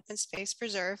Park and Open Space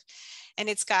Preserve. And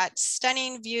it's got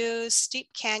stunning views, steep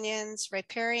canyons,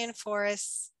 riparian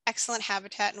forests, excellent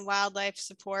habitat and wildlife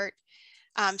support.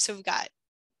 So we've got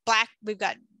black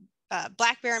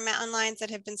bear mountain lions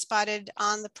that have been spotted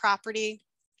on the property,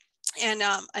 and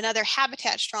another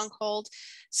habitat stronghold.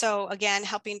 So again,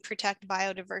 helping protect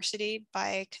biodiversity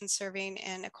by conserving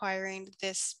and acquiring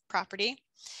this property.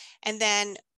 And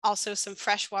then also some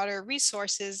freshwater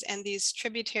resources, and these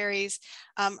tributaries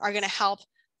are going to help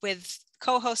with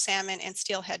coho salmon and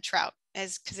steelhead trout,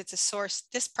 because it's a source,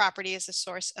 this property is a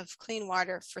source of clean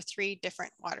water for 3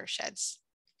 different watersheds.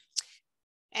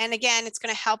 And again, it's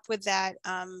going to help with that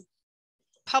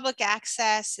public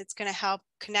access. It's going to help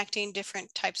connecting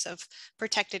different types of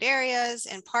protected areas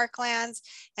and parklands.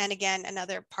 And again,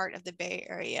 another part of the Bay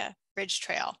Area Ridge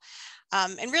Trail.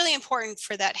 And really important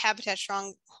for that habitat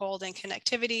stronghold and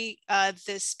connectivity.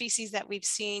 The species that we've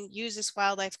seen use this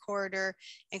wildlife corridor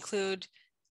include,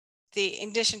 in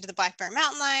addition to the black bear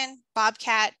mountain lion,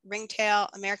 bobcat, ringtail,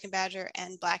 American badger,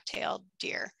 and black-tailed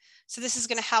deer. So this is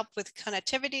going to help with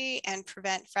connectivity and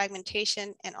prevent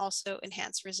fragmentation, and also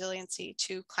enhance resiliency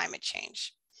to climate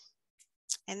change.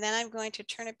 And then I'm going to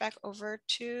turn it back over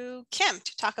to Kim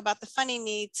to talk about the funding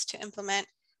needs to implement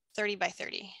 30 by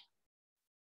 30.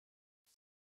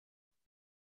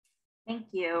 Thank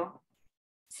you.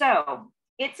 So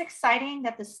it's exciting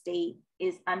that the state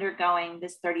is undergoing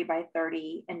this 30 by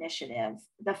 30 initiative.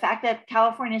 The fact that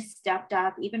California stepped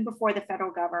up even before the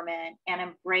federal government and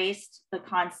embraced the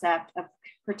concept of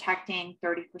protecting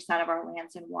 30% of our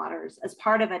lands and waters as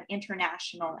part of an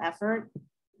international effort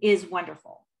is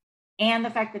wonderful. And the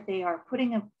fact that they are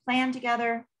putting a plan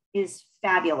together is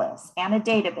fabulous, and a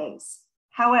database.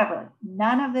 However,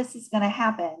 none of this is going to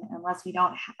happen unless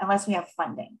we have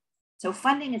funding. So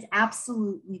funding is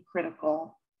absolutely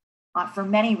critical for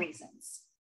many reasons.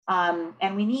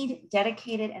 And we need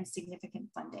dedicated and significant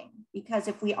funding, because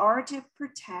if we are to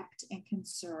protect and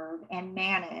conserve and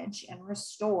manage and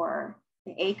restore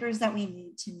the acres that we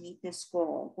need to meet this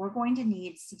goal, we're going to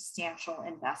need substantial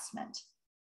investment.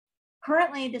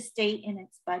 Currently, the state in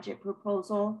its budget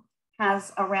proposal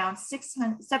has around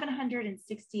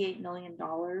 $768 million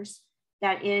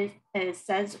that it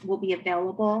says will be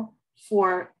available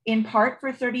in part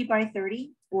for 30 by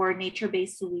 30, or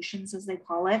nature-based solutions as they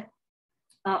call it,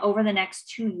 over the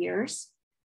next 2 years,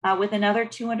 with another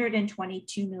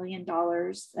 $222 million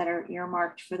that are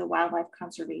earmarked for the Wildlife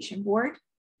Conservation Board.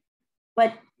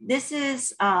 But this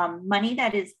is money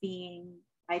that is being,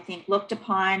 I think, looked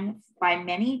upon by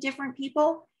many different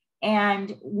people,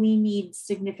 and we need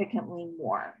significantly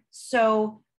more.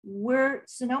 So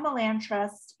Sonoma Land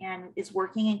Trust is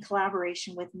working in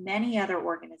collaboration with many other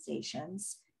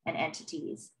organizations and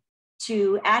entities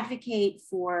to advocate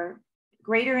for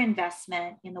greater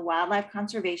investment in the Wildlife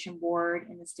Conservation Board,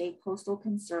 in the State Coastal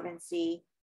Conservancy,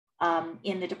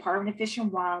 in the Department of Fish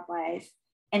and Wildlife,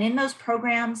 and in those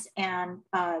programs and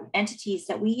entities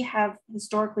that we have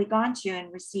historically gone to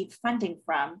and received funding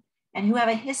from, and who have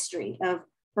a history of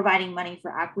providing money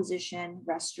for acquisition,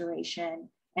 restoration,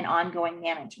 and ongoing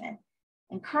management.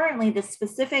 And currently, the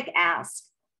specific ask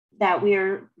that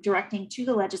we're directing to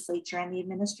the legislature and the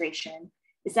administration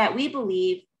is that we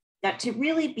believe that to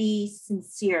really be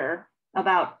sincere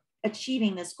about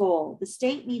achieving this goal, the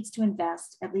state needs to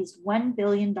invest at least $1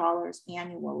 billion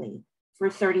annually for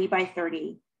 30 by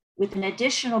 30, with an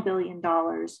additional $1 billion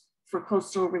for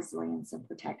coastal resilience and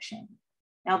protection.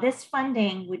 Now, this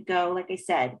funding would go, like I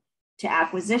said, to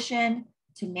acquisition,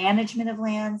 to management of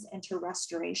lands, and to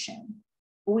restoration.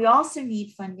 But we also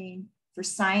need funding for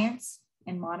science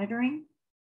and monitoring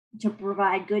to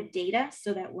provide good data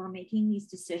so that we're making these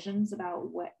decisions about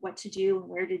what to do and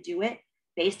where to do it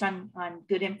based on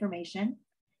good information,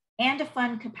 and to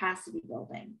fund capacity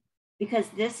building, because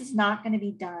this is not going to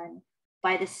be done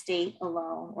by the state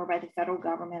alone or by the federal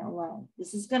government alone.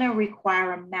 This is going to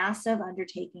require a massive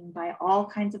undertaking by all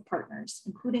kinds of partners,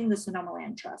 including the Sonoma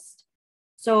Land Trust.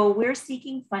 So we're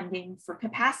seeking funding for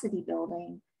capacity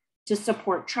building to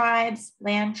support tribes,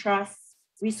 land trusts,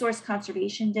 resource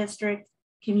conservation districts,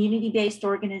 community-based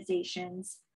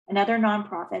organizations, and other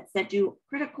nonprofits that do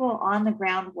critical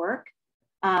on-the-ground work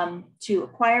to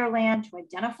acquire land, to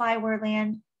identify where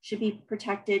land should be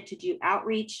protected, to do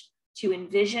outreach, to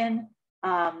envision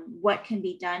what can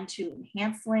be done to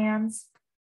enhance lands,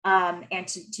 and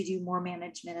to do more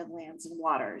management of lands and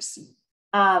waters.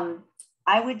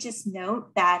 I would just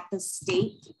note that the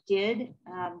state did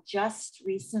just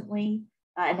recently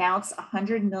announce a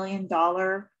 $100 million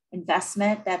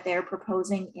investment that they're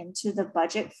proposing into the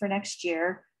budget for next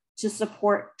year to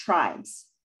support tribes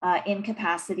in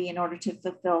capacity in order to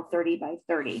fulfill 30 by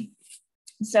 30.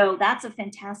 So that's a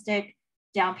fantastic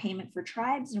down payment for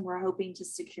tribes, and we're hoping to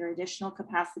secure additional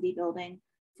capacity building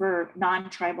for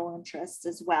non-tribal interests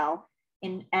as well,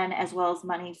 and as well as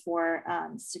money for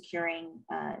securing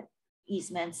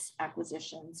easements,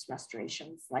 acquisitions,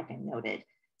 restorations, like I noted.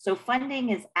 So funding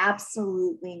is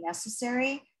absolutely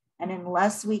necessary. And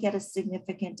unless we get a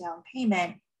significant down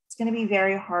payment, it's going to be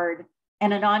very hard,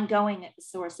 and an ongoing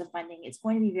source of funding, it's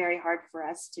going to be very hard for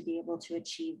us to be able to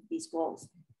achieve these goals.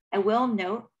 I will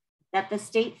note that the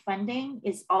state funding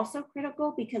is also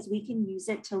critical because we can use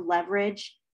it to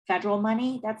leverage federal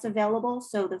money that's available.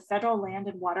 So the Federal Land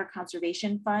and Water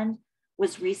Conservation Fund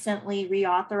was recently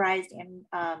reauthorized in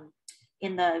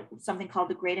something called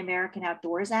the Great American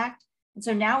Outdoors Act. And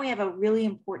so now we have a really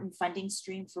important funding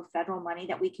stream for federal money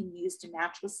that we can use to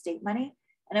match with state money.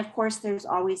 And of course, there's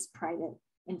always private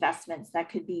investments that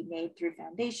could be made through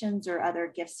foundations or other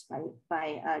gifts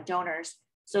by donors.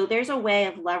 So there's a way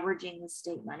of leveraging the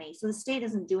state money. So the state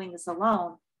isn't doing this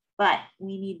alone, but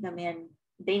we need them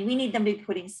we need them to be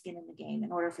putting skin in the game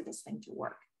in order for this thing to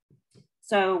work.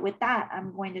 So with that,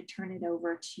 I'm going to turn it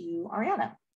over to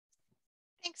Ariana.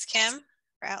 Thanks, Kim,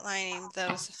 for outlining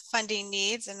those funding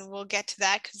needs, and we'll get to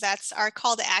that because that's our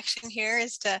call to action here,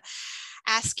 is to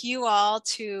ask you all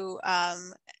to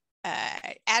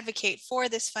advocate for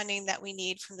this funding that we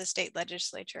need from the state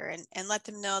legislature, and let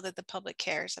them know that the public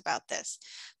cares about this.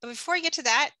 But before we get to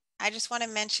that, I just want to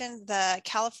mention the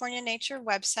California Nature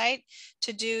website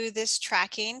to do this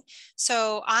tracking.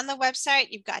 So on the website,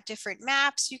 you've got different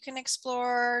maps you can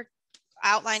explore,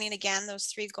 outlining again those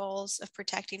 3 goals of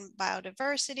protecting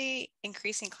biodiversity,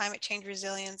 increasing climate change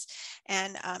resilience,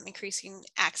 and increasing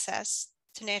access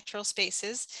to natural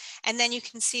spaces. And then you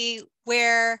can see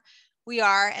where we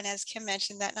are. And as Kim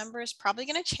mentioned, that number is probably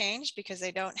going to change because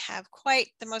they don't have quite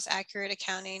the most accurate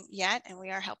accounting yet, and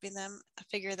we are helping them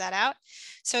figure that out.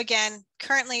 So again,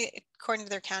 currently, according to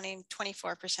their counting,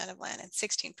 24% of land and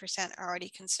 16% are already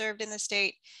conserved in the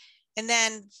state. And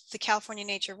then the California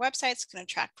Nature website is going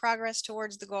to track progress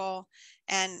towards the goal.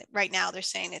 And right now they're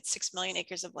saying it's 6 million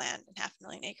acres of land and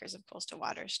 500,000 acres of coastal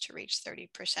waters to reach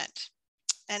 30%.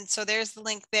 And so there's the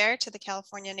link there to the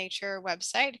California Nature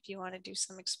website if you want to do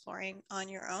some exploring on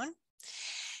your own.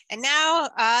 And now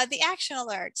the action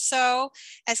alert. So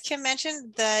as Kim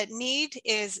mentioned, the need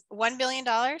is $1 billion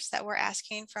that we're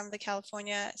asking from the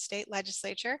California State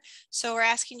Legislature. So we're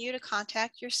asking you to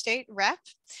contact your state rep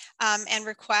and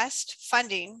request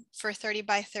funding for 30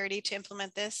 by 30 to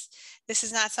implement this. This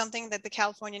is not something that the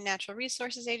California Natural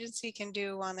Resources Agency can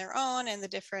do on their own, and the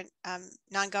different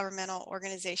non-governmental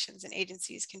organizations and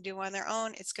agencies can do on their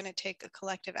own. It's going to take a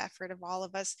collective effort of all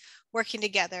of us working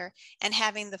together and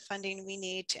having the funding we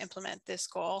need to implement this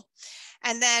goal.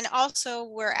 And then also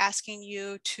we're asking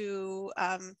you to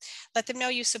let them know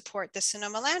you support the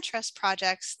Sonoma Land Trust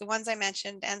projects, the ones I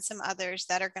mentioned, and some others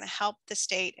that are going to help the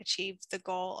state achieve the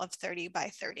goal of 30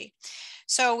 by 30.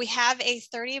 So we have a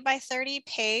 30 by 30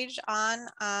 page on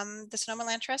the Sonoma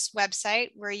Land Trust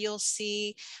website where you'll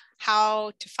see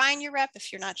how to find your rep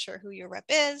if you're not sure who your rep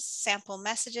is, sample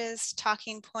messages,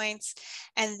 talking points,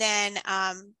 and then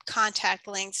contact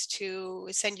links to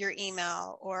send your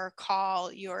email or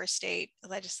call your state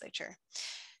legislature.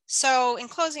 So in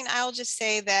closing, I'll just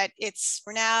say that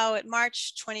we're now at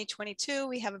March 2022.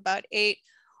 We have about 8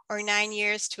 or 9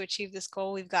 years to achieve this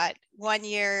goal. We've got 1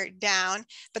 year down,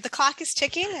 but the clock is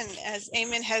ticking. And as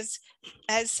Eamon has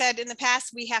said in the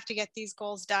past, we have to get these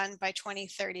goals done by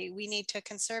 2030. We need to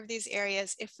conserve these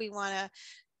areas if we want to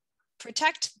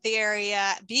protect the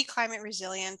area, be climate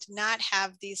resilient, not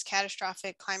have these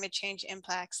catastrophic climate change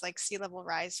impacts like sea level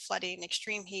rise, flooding,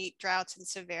 extreme heat, droughts, and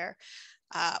severe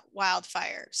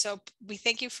wildfire. So we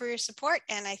thank you for your support,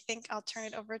 and I think I'll turn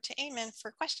it over to Eamon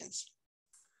for questions.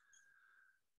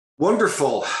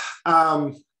 Wonderful.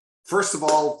 First of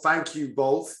all, thank you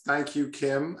both. Thank you,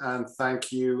 Kim, and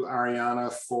thank you,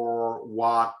 Ariana, for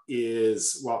what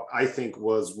I think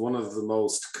was one of the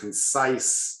most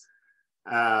concise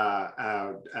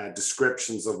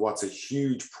descriptions of what's a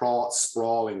huge,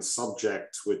 sprawling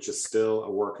subject, which is still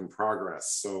a work in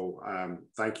progress. So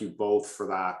thank you both for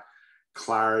that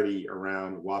clarity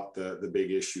around what the big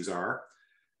issues are.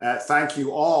 Thank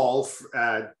you all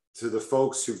to the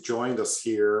folks who've joined us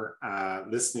here,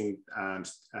 listening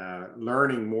and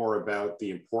learning more about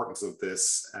the importance of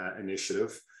this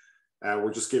initiative.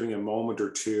 We're just giving a moment or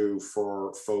two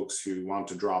for folks who want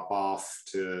to drop off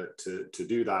to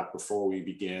do that before we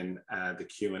begin the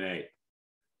Q&A.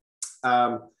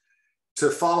 To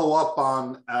follow up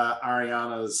on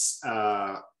Ariana's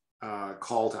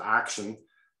call to action,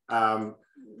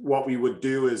 what we would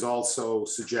do is also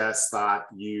suggest that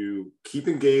you keep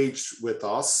engaged with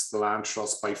us, the Land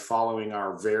Trust, by following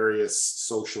our various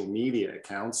social media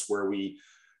accounts, where we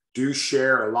do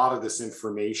share a lot of this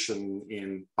information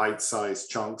in bite-sized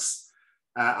chunks,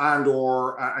 and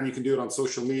you can do it on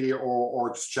social media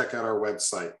or just check out our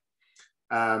website.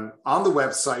 On the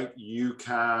website, you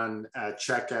can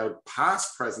check out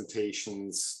past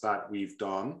presentations that we've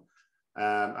done.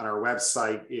 And our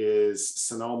website is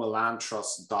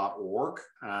sonomalandtrust.org.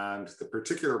 And the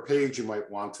particular page you might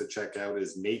want to check out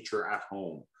is Nature at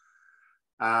Home.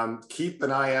 Keep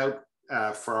an eye out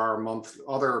for our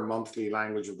other monthly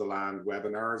Language of the Land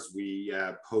webinars. We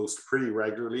post pretty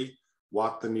regularly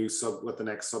what the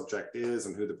next subject is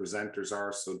and who the presenters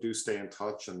are. So do stay in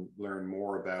touch and learn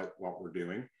more about what we're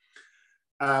doing.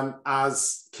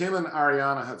 As Kim and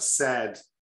Ariana have said,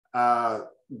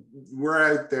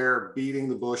 we're out there beating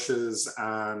the bushes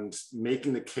and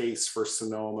making the case for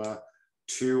Sonoma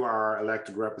to our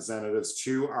elected representatives,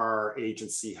 to our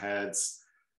agency heads.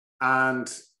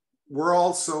 And we're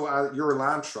also, your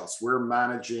Land Trust, we're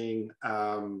managing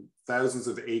thousands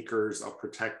of acres of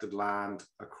protected land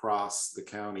across the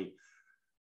county.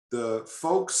 The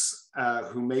folks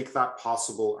who make that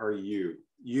possible are you.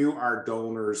 You, our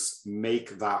donors,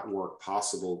 make that work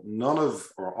possible. None of,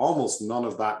 or almost none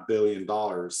of that $1 billion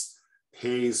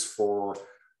pays for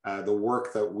the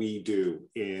work that we do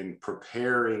in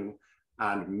preparing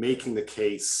and making the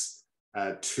case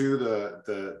to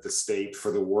the state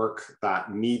for the work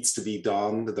that needs to be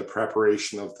done, the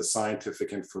preparation of the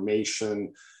scientific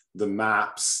information, the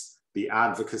maps, the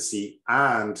advocacy,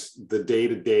 and the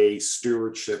day-to-day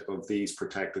stewardship of these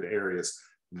protected areas.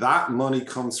 That money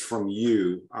comes from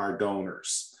you, our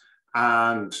donors.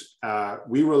 And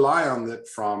we rely on it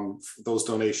from those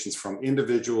donations from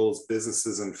individuals,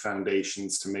 businesses, and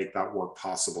foundations to make that work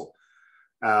possible.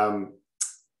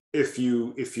 If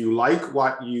you like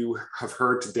what you have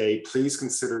heard today, please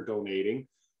consider donating.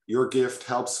 Your gift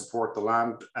helps support the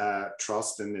Land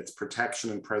Trust in its protection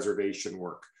and preservation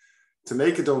work. To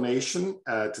make a donation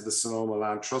to the Sonoma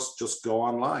Land Trust, just go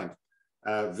online.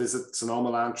 Visit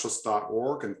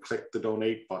sonomalandtrust.org and click the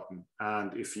donate button.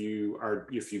 And if you've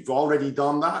already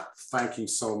done that, thank you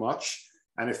so much.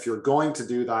 And if you're going to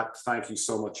do that, thank you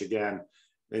so much again.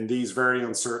 In these very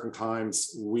uncertain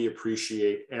times, we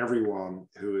appreciate everyone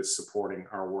who is supporting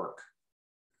our work.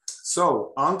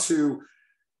 So on to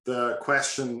the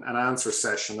question and answer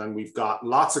session. And we've got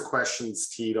lots of questions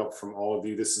teed up from all of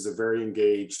you. This is a very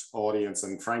engaged audience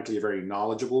and frankly, a very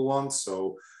knowledgeable one.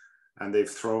 And they've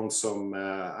thrown some,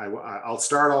 I'll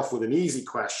start off with an easy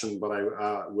question, but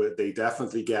they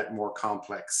definitely get more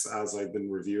complex as I've been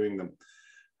reviewing them.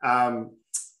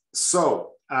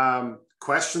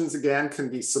 Questions again can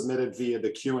be submitted via the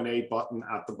Q&A button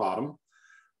at the bottom.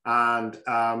 And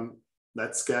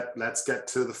let's get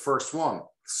to the first one.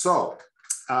 So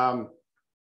how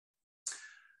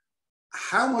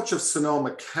much of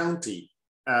Sonoma County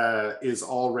is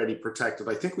already protected?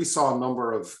 I think we saw a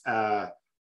number of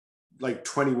like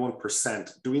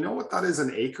 21%. Do we know what that is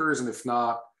in acres? And if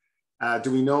not,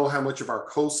 do we know how much of our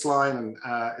coastline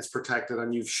is protected?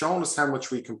 And you've shown us how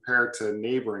much we compare to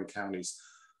neighboring counties.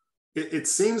 It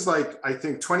seems like, I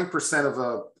think 21% of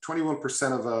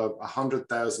a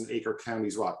 100,000 acre county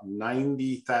is what?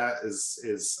 90,000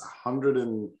 is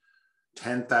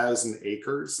 110,000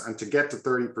 acres. And to get to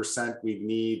 30%, we'd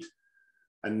need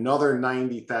another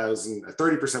 90,000,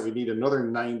 30%, we need another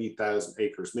 90,000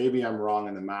 acres. Maybe I'm wrong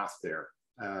in the math there,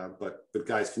 but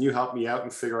guys, can you help me out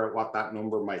and figure out what that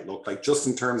number might look like just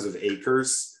in terms of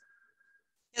acres?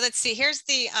 Yeah, let's see. Here's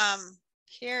the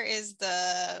here is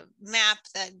the map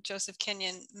that Joseph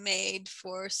Kenyon made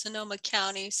for Sonoma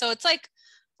County. So it's like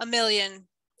 1 million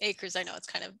acres. I know it's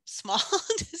kind of small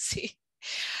to see.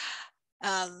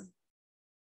 And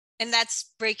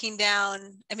that's breaking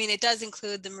down. I mean, it does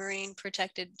include the marine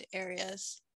protected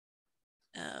areas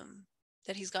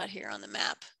that he's got here on the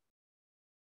map.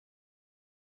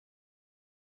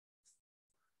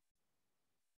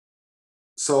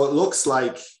 So it looks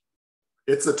like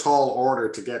it's a tall order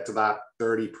to get to that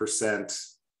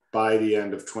 30% by the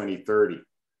end of 2030.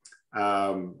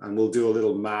 And we'll do a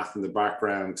little math in the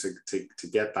background to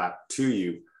get that to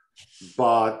you.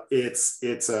 But it's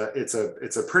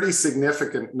a pretty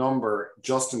significant number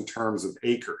just in terms of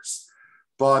acres.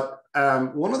 But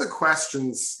one of the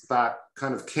questions that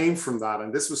kind of came from that,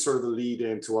 and this was sort of the lead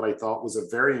into what I thought was a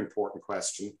very important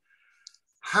question: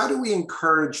 how do we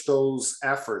encourage those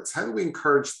efforts? How do we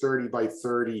encourage 30 by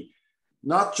 30,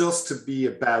 not just to be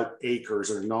about acres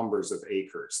or numbers of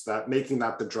acres, that making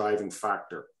that the driving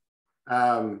factor?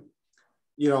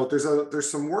 You know, there's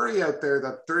some worry out there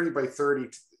that 30 by 30,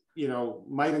 you know,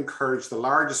 might encourage the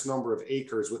largest number of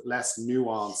acres with less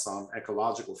nuance on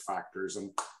ecological factors. And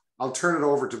I'll turn it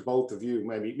over to both of you.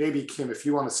 Maybe Kim, if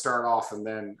you want to start off, and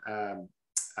then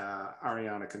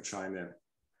Ariana can chime in.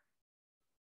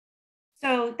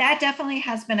 So that definitely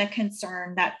has been a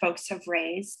concern that folks have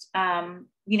raised.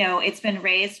 You know, it's been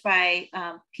raised by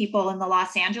people in the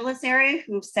Los Angeles area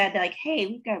who've said, like, hey,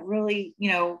 we've got really,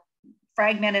 you know,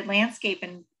 fragmented landscape,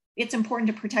 and it's important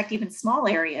to protect even small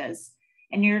areas,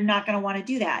 and you're not going to want to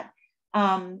do that.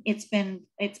 It's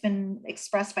been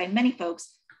expressed by many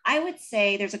folks. I would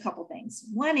say there's a couple things.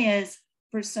 One is,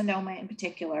 for Sonoma in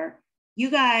particular,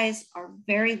 you guys are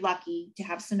very lucky to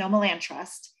have Sonoma Land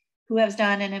Trust, who has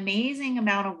done an amazing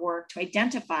amount of work to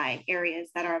identify areas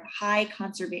that are of high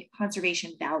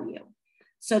conservation value.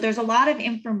 So there's a lot of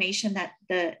information that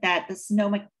the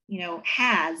Sonoma, you know,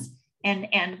 has,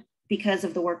 and because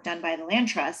of the work done by the Land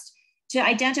Trust, to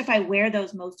identify where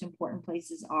those most important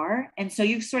places are. And so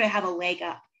you sort of have a leg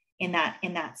up in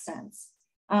that sense.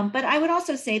 But I would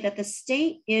also say that the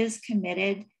state is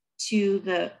committed to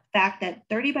the fact that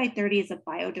 30 by 30 is a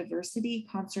biodiversity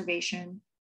conservation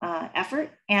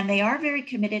effort, and they are very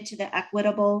committed to the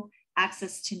equitable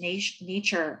access to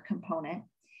nature component.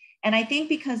 And I think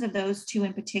because of those two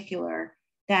in particular,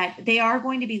 that they are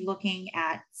going to be looking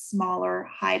at smaller,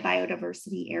 high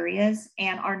biodiversity areas,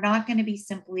 and are not going to be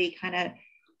simply kind of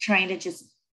trying to just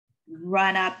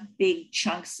run up big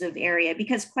chunks of area.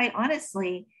 Because quite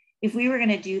honestly, if we were going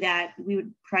to do that, we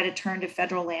would try to turn to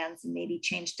federal lands and maybe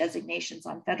change designations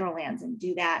on federal lands and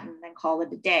do that and then call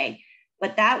it a day.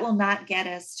 But that will not get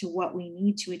us to what we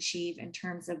need to achieve in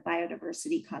terms of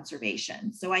biodiversity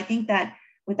conservation. So I think that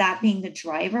with that being the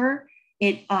driver,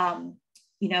 I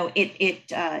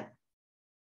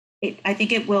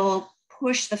think it will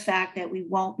push the fact that we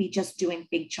won't be just doing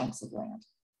big chunks of land.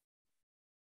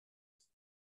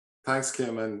 Thanks,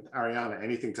 Kim. And Ariana,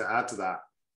 anything to add to that?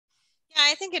 Yeah,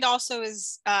 I think it also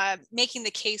is making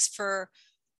the case for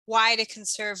why to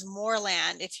conserve more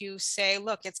land. If you say,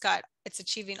 look, it's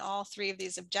achieving all three of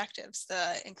these objectives: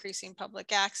 the increasing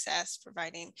public access,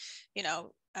 providing,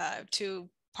 to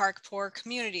park poor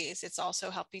communities. It's also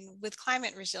helping with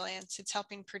climate resilience. It's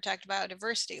helping protect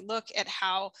biodiversity. Look at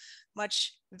how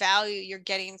much value you're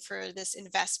getting for this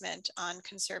investment on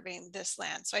conserving this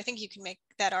land. So I think you can make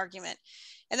that argument.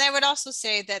 And I would also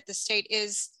say that the state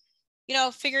is,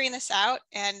 figuring this out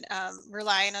and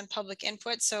relying on public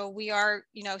input. So we are,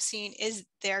 seeing, is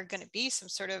there going to be some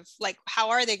sort of, like, how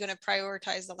are they going to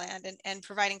prioritize the land, and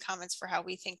providing comments for how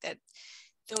we think that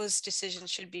those decisions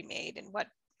should be made and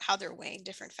how they're weighing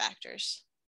different factors.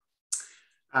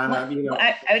 And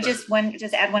I would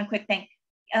just add one quick thing.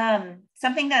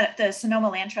 Something that the Sonoma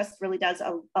Land Trust really does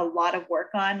a lot of work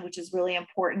on, which is really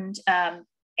important,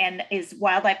 and is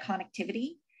wildlife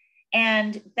connectivity.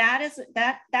 And that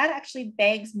actually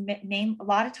begs a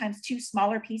lot of times two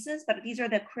smaller pieces, but these are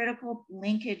the critical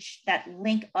linkage that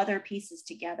link other pieces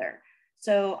together.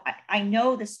 So I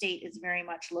know the state is very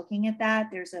much looking at that.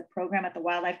 There's a program at the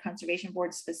Wildlife Conservation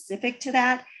Board specific to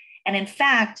that. And in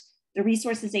fact, the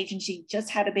Resources Agency just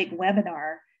had a big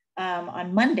webinar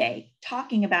on Monday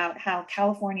talking about how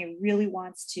California really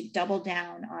wants to double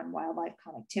down on wildlife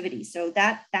connectivity. So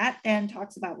that then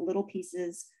talks about little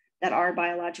pieces that are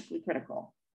biologically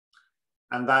critical.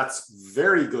 And that's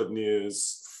very good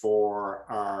news for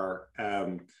our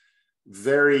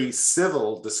very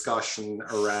civil discussion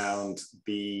around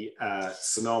the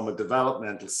Sonoma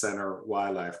Developmental Center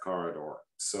Wildlife Corridor.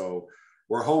 So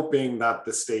we're hoping that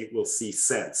the state will see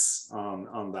sense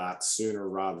on that sooner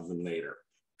rather than later.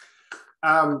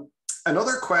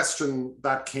 Another question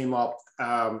that came up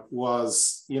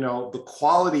was, the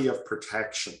quality of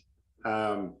protection.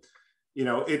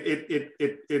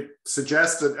 It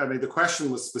suggested, I mean, the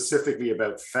question was specifically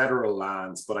about federal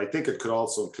lands, but I think it could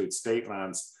also include state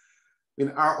lands. I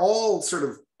mean, are all sort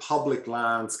of public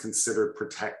lands considered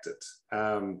protected?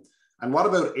 And what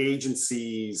about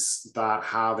agencies that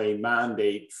have a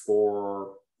mandate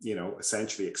for,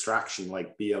 essentially extraction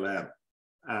like BLM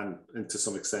and to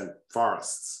some extent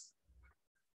forests?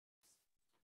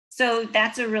 So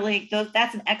that's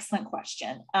an excellent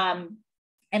question. And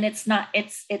it's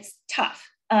tough.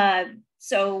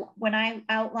 So when I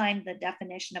outlined the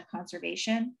definition of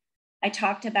conservation, I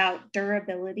talked about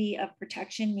durability of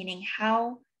protection, meaning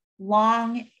how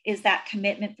long is that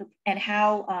commitment and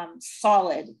how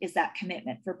solid is that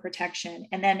commitment for protection?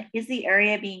 And then is the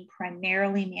area being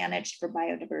primarily managed for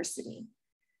biodiversity?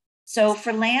 So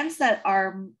for lands that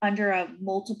are under a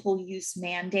multiple use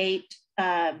mandate,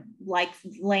 like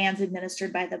lands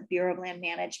administered by the Bureau of Land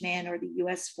Management or the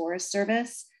US Forest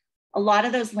Service, a lot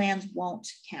of those lands won't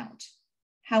count.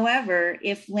 However,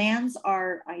 if lands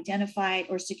are identified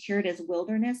or secured as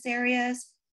wilderness areas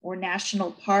or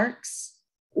national parks,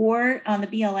 or on the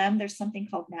BLM, there's something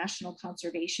called national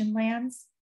conservation lands.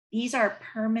 These are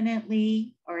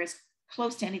permanently, or as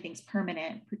close to anything's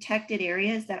permanent, protected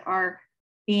areas that are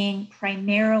being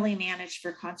primarily managed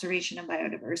for conservation and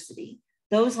biodiversity.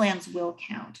 Those lands will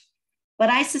count. But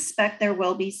I suspect there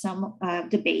will be some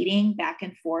debating back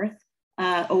and forth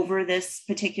over this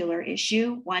particular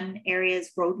issue. One area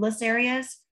is roadless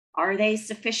areas. Are they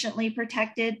sufficiently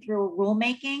protected through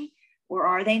rulemaking, or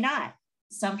are they not?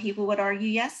 Some people would argue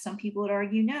yes, some people would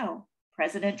argue no.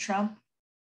 President Trump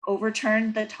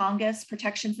overturned the Tongass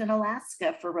protections in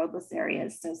Alaska for roadless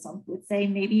areas. So some would say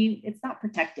maybe it's not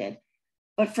protected.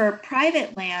 But for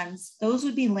private lands, those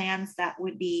would be lands that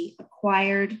would be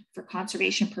acquired for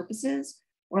conservation purposes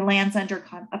or lands under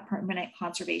a permanent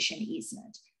conservation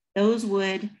easement. Those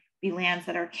would be lands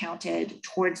that are counted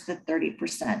towards the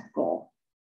 30% goal.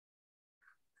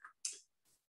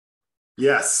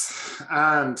 Yes,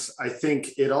 and I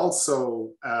think it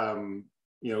also,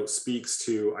 speaks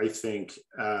to, I think,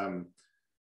 the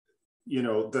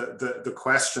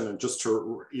question, and just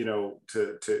to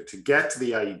get to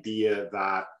the idea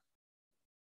that,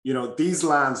 these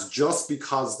lands, just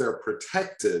because they're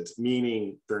protected,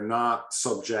 meaning they're not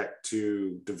subject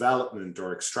to development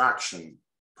or extraction,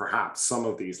 perhaps some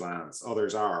of these lands,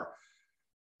 others are.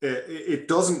 It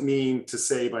doesn't mean to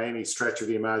say by any stretch of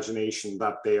the imagination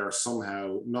that they are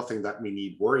somehow nothing that we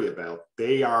need worry about.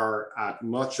 They are at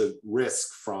much a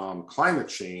risk from climate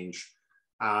change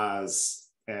as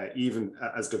even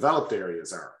as developed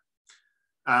areas are.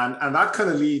 And that kind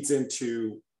of leads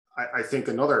into, I think,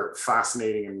 another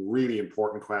fascinating and really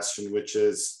important question, which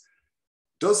is,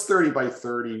 does 30 by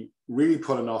 30 really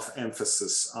put enough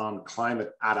emphasis on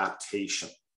climate adaptation?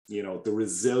 The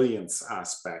resilience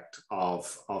aspect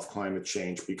of climate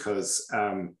change, because,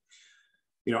 I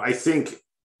think,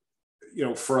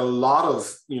 for a lot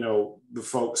of, the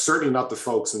folks, certainly not the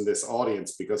folks in this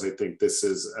audience, because I think this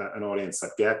is an audience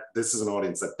that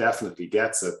definitely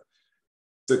gets it.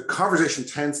 The conversation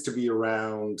tends to be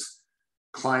around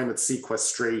climate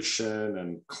sequestration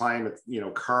and climate,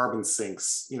 carbon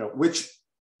sinks, which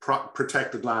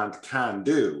protected land can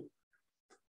do.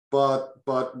 But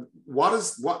what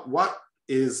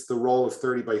is the role of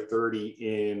 30 by 30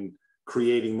 in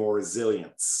creating more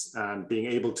resilience and being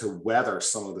able to weather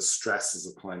some of the stresses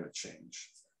of climate change?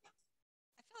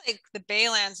 I feel like the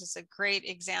Baylands is a great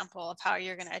example of how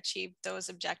you're going to achieve those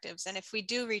objectives. And if we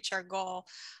do reach our goal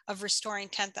of restoring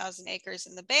 10,000 acres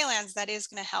in the Baylands, that is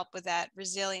going to help with that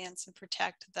resilience and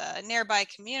protect the nearby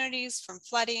communities from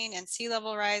flooding and sea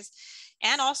level rise,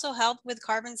 and also help with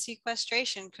carbon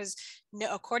sequestration, because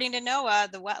according to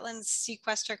NOAA, the wetlands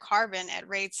sequester carbon at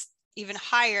rates even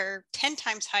higher, 10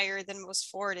 times higher than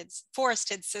most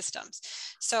forested systems.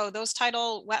 So those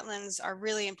tidal wetlands are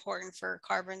really important for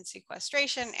carbon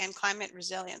sequestration and climate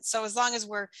resilience. So as long as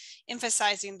we're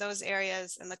emphasizing those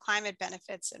areas and the climate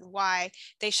benefits and why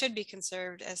they should be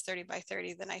conserved as 30 by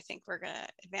 30, then I think we're going to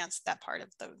advance that part of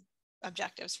the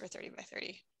objectives for 30 by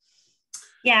 30.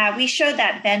 Yeah, we showed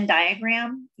that Venn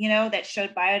diagram, that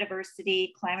showed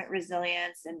biodiversity, climate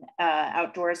resilience, and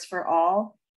outdoors for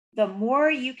all. The more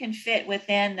you can fit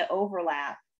within the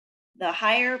overlap, the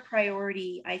higher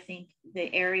priority I think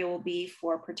the area will be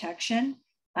for protection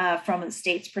from the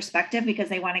state's perspective, because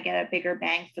they want to get a bigger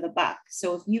bang for the buck.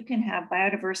 So if you can have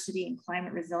biodiversity and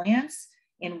climate resilience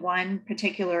in one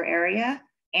particular area,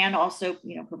 and also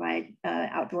provide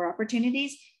outdoor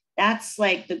opportunities, that's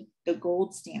like the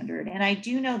gold standard. And I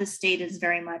do know the state is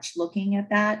very much looking at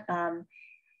that.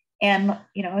 And,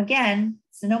 you know, again,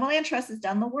 Sonoma Land Trust has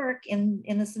done the work in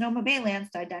the Sonoma Baylands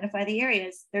to identify the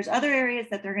areas. There's other areas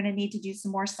that they're going to need to do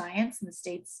some more science, and the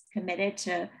state's committed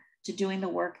to doing the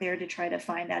work there to try to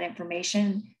find that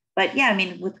information. But yeah, I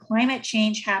mean, with climate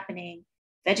change happening,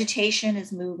 vegetation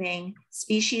is moving,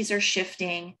 species are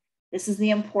shifting. This is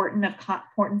the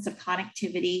importance of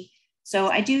connectivity. So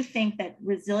I do think that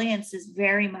resilience is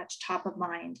very much top of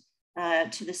mind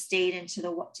to the state and to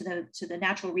the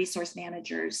natural resource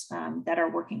managers that are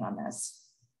working on this.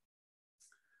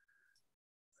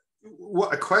 Well,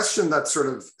 a question that's sort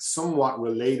of somewhat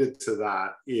related to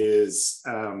that is,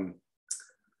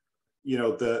 you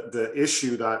know, the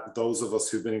issue that those of us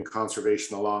who've been in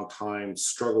conservation a long time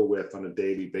struggle with on a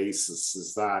daily basis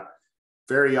is that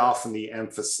very often the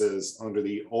emphasis under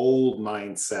the old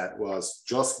mindset was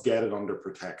just get it under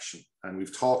protection. And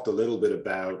we've talked a little bit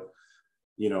about,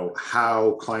 you know,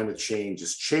 how climate change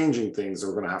is changing things.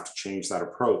 We're going to have to change that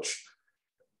approach.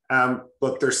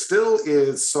 But there still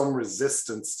is some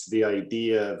resistance to the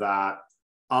idea that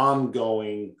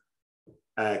ongoing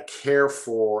care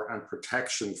for and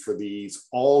protection for these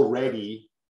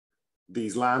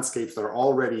landscapes that are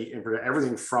already in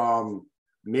everything from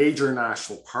major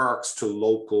national parks to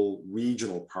local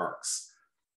regional parks.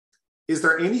 Is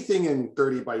there anything in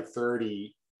 30 by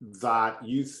 30 that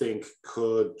you think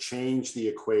could change the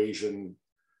equation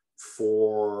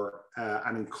for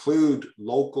and include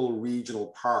local regional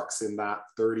parks in that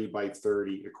 30 by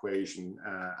 30 equation,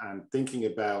 and thinking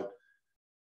about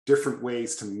different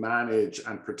ways to manage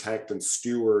and protect and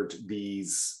steward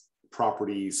these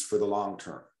properties for the long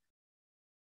term?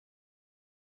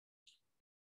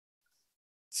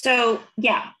 So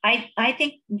yeah, I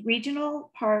think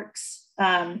regional parks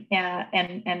and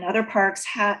other parks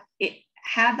have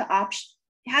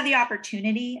the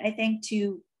opportunity, I think,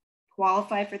 to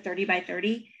qualify for 30 by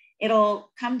 30.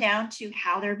 It'll come down to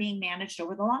how they're being managed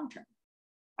over the long term.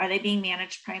 Are they being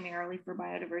managed primarily for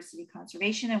biodiversity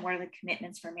conservation, and what are the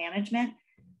commitments for management?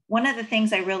 One of the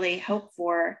things I really hope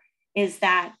for is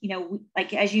that, you know,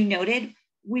 like as you noted,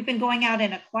 we've been going out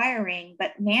and acquiring,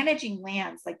 but managing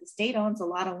lands, like the state owns a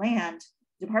lot of land.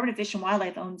 Department of Fish and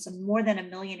Wildlife owns more than 1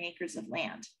 million acres of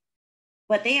land,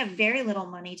 but they have very little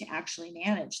money to actually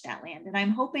manage that land. And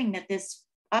I'm hoping that this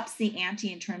ups the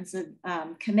ante in terms of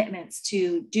commitments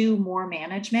to do more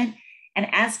management. And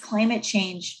as climate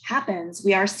change happens,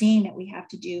 we are seeing that we have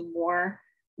to do more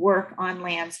work on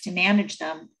lands to manage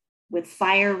them with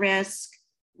fire risk,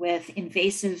 with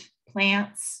invasive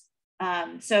plants.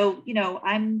 So, you know,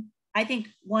 I think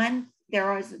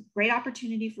there is a great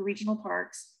opportunity for regional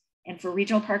parks and for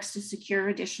regional parks to secure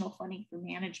additional funding for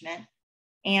management,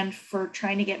 and for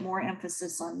trying to get more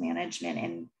emphasis on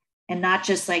management and not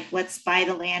just like, let's buy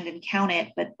the land and count it,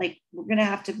 but like, we're going to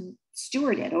have to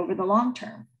steward it over the long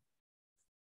term.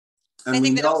 And I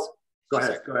think that also, go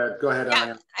ahead.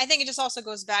 Yeah, I think it just also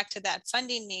goes back to that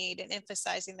funding need and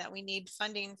emphasizing that we need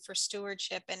funding for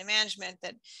stewardship and management,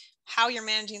 that how you're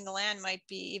managing the land might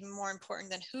be even more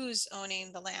important than who's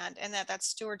owning the land, and that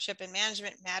stewardship and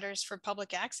management matters for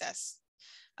public access.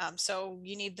 So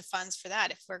you need the funds for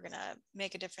that if we're going to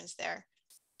make a difference there.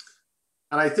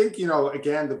 And I think, you know,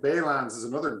 again, the Baylands is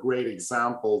another great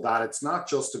example that it's not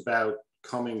just about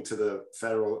coming to the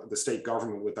state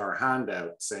government with our hand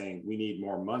out saying we need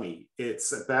more money.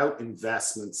 It's about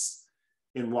investments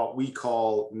in what we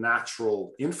call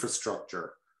natural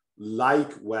infrastructure,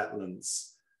 like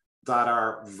wetlands, that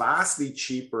are vastly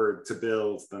cheaper to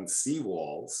build than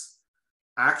seawalls,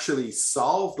 actually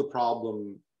solve the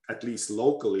problem, at least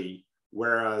locally,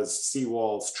 whereas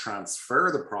seawalls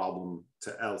transfer the problem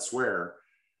to elsewhere,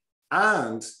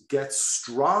 and get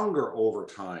stronger over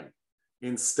time,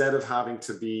 instead of having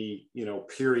to be, you know,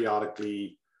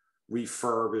 periodically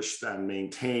refurbished and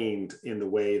maintained in the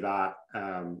way that,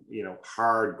 you know,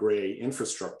 hard gray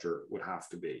infrastructure would have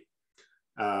to be.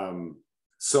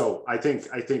 So I think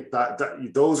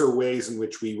that those are ways in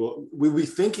which we'll be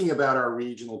thinking about our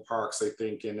regional parks, I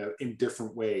think, in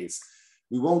different ways.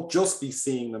 We won't just be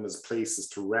seeing them as places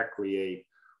to recreate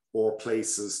or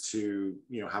places to,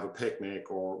 you know, have a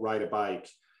picnic or ride a bike.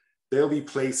 They'll be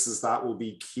places that will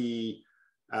be key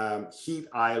heat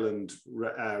island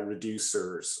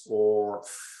reducers, or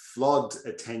flood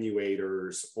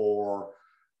attenuators, or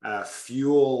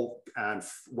fuel and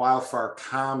wildfire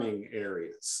calming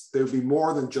areas. There'll be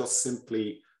more than just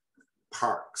simply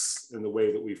parks in the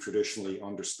way that we've traditionally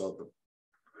understood them.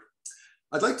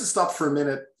 I'd like to stop for a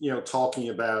minute, you know, talking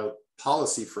about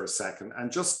policy for a second,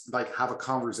 and just like have a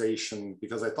conversation,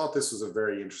 because I thought this was a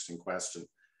very interesting question.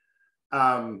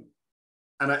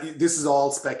 and this is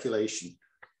all speculation,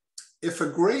 if a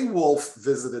gray wolf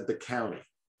visited the county,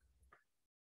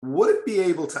 would it be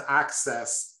able to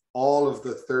access all of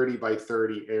the 30 by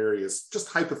 30 areas, just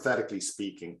hypothetically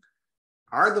speaking?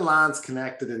 Are the lands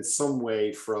connected in some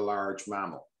way for a large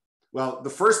mammal? Well, the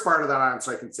first part of that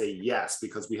answer, I can say yes,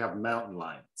 because we have mountain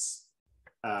lions.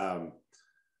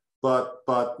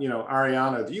 But you know,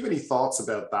 Ariana, do you have any thoughts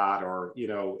about that? Or, you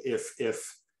know, if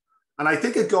and I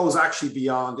think it goes actually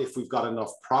beyond if we've got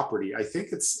enough property. I think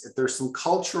there's some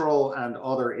cultural and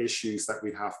other issues that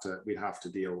we'd have to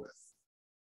deal with.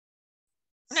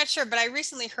 I'm not sure, but I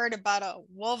recently heard about a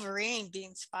wolverine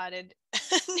being spotted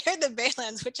near the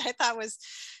Baylands, which I thought was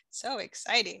so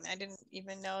exciting. I didn't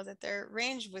even know that their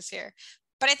range was here.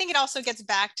 But I think it also gets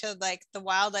back to like the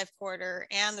wildlife corridor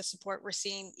and the support we're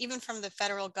seeing, even from the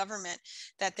federal government,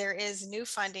 that there is new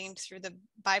funding through the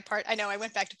I know I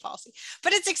went back to policy,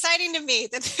 but it's exciting to me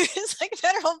that there is like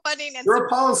federal funding. And you're a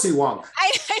policy wonk.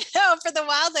 I know, for the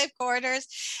wildlife corridors,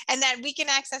 and that we can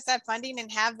access that funding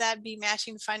and have that be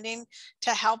matching funding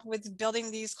to help with building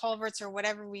these culverts or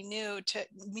whatever we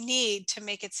need to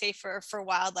make it safer for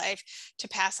wildlife to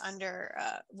pass under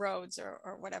roads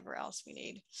or whatever else we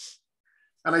need.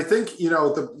 And I think, you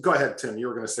know, go ahead, Tim, you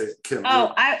were going to say, Kim.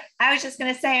 Oh, I was just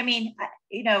going to say, I mean,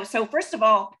 you know, so first of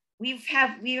all, we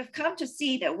have come to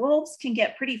see that wolves can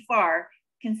get pretty far,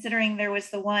 considering there was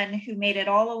the one who made it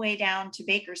all the way down to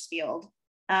Bakersfield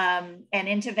and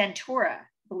into Ventura,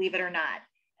 believe it or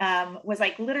not, was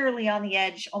like literally on the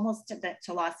edge almost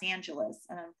to Los Angeles,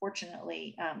 and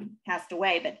unfortunately passed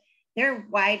away. But they're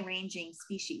wide-ranging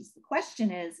species. The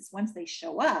question is once they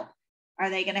show up,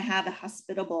 are they going to have a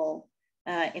hospitable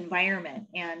environment?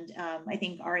 And I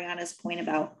think Ariana's point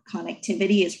about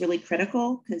connectivity is really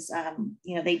critical, because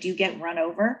you know, they do get run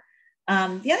over.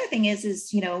 The other thing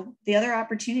is, you know, the other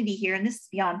opportunity here, and this is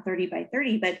beyond 30 by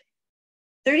 30, but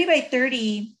 30 by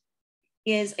 30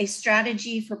 is a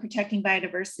strategy for protecting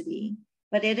biodiversity,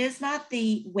 but it is not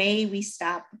the way we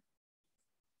stop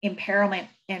impairment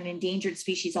and endangered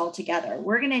species altogether.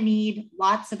 We're going to need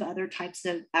lots of other types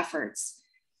of efforts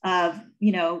of,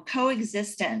 you know,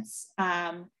 coexistence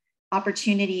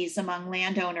opportunities among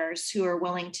landowners who are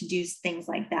willing to do things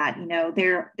like that. You know,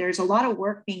 there's a lot of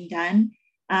work being done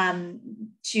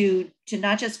to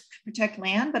not just protect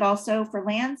land, but also for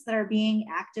lands that are being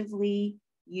actively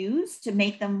used to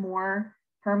make them more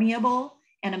permeable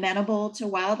and amenable to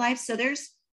wildlife. So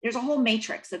there's a whole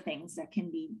matrix of things that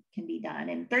can be done.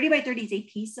 And 30 by 30 is a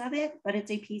piece of it, but it's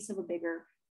a piece of a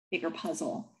bigger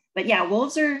puzzle. But yeah,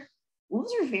 wolves are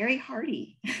very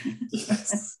hardy.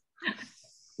 Yes.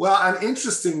 Well, and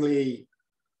interestingly,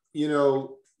 you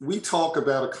know, we talk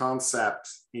about a concept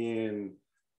in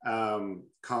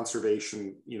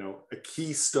conservation, you know, a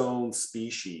keystone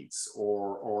species,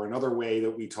 or another way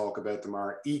that we talk about them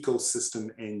are ecosystem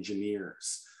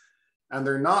engineers. And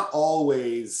they're not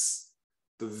always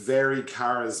the very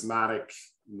charismatic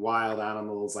wild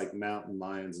animals like mountain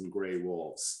lions and gray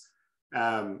wolves.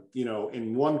 You know,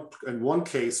 in one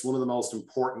case, one of the most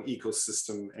important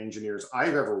ecosystem engineers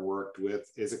I've ever worked with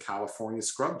is a California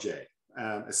scrub jay,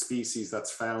 a species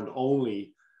that's found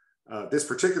only, this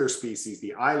particular species,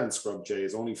 the island scrub jay,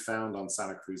 is only found on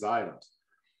Santa Cruz Island.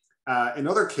 In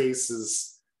other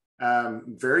cases,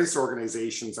 various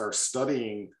organizations are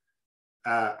studying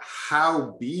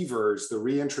how beavers, the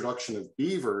reintroduction of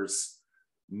beavers,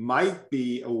 might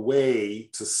be a way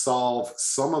to solve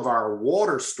some of our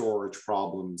water storage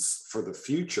problems for the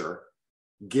future,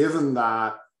 given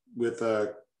that with an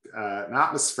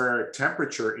atmospheric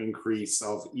temperature increase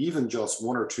of even just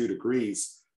 1 or 2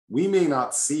 degrees, we may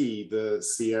not see the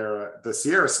Sierra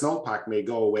snowpack may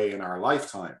go away in our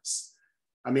lifetimes.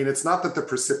 I mean, it's not that the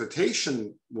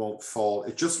precipitation won't fall,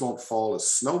 it just won't fall as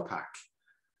snowpack.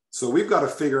 So we've got to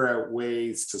figure out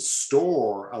ways to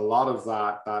store a lot of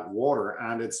that water,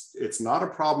 and it's not a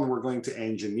problem we're going to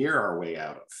engineer our way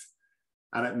out of.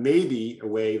 And it may be a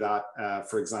way that,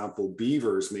 for example,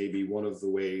 beavers may be one of the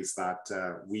ways that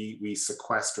we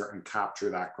sequester and capture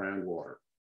that groundwater.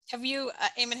 Have you,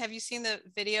 Eamon, have you seen the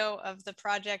video of the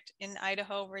project in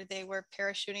Idaho where they were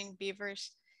parachuting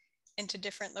beavers into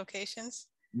different locations?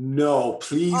 No,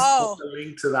 please put the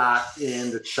link to that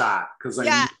in the chat, because I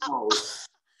know.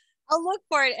 I'll look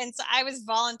for it. And so I was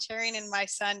volunteering, and my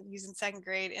son, he's in 2nd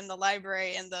grade, in the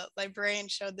library, and the librarian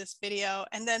showed this video.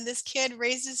 And then this kid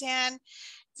raised his hand,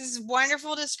 this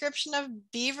wonderful description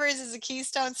of beavers as a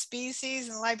keystone species.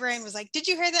 And the librarian was like, "Did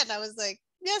you hear that?" And I was like,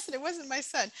 "Yes," and it wasn't my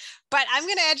son. But I'm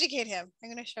going to educate him. I'm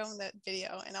going to show him that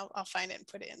video, and I'll find it and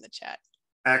put it in the chat.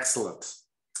 Excellent.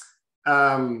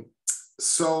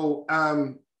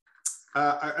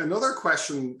 Another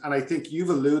question, and I think you've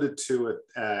alluded to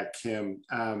it, Kim,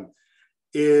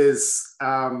 is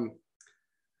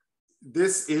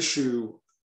this issue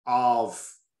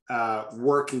of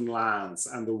working lands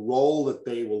and the role that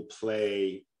they will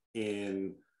play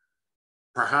in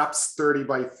perhaps 30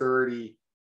 by 30,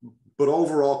 but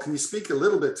overall, can you speak a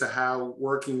little bit to how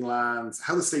working lands,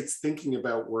 how the state's thinking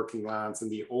about working lands and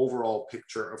the overall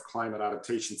picture of climate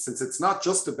adaptation, since it's not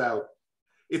just about,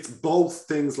 it's both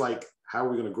things like how are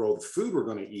we going to grow the food we're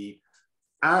going to eat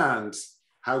and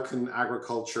how can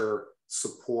agriculture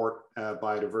support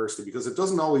biodiversity, because it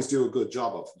doesn't always do a good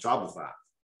job of that.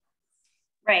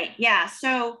 Right, yeah,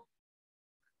 so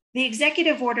the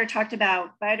executive order talked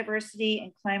about biodiversity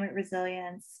and climate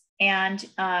resilience. And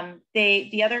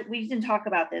we didn't talk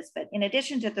about this, but in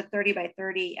addition to the 30 by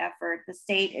 30 effort, the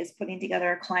state is putting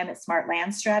together a climate smart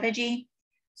land strategy.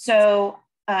 So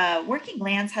working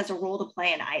lands has a role to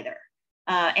play in either,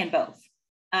 and both.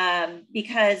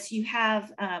 Because you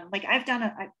have, like I've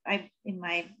done, I've in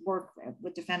my work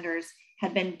with defenders,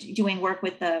 had been doing work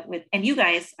with and you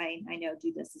guys, I know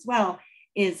do this as well,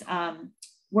 is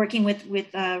working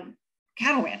with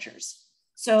cattle ranchers.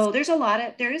 So there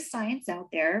is science out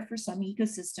there for some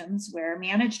ecosystems where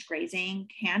managed grazing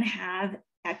can have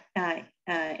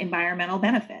environmental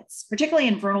benefits, particularly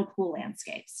in vernal pool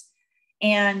landscapes.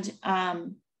 And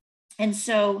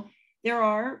so there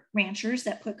are ranchers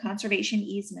that put conservation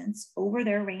easements over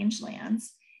their range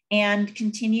lands and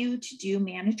continue to do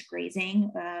managed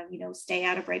grazing, stay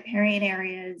out of riparian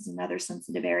areas and other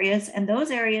sensitive areas. And those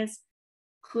areas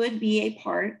could be a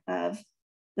part of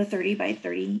the 30 by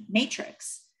 30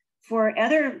 matrix. For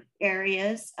other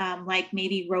areas, like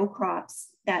maybe row crops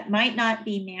that might not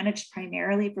be managed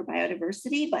primarily for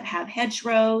biodiversity, but have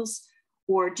hedgerows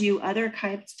or do other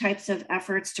types of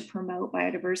efforts to promote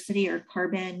biodiversity or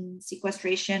carbon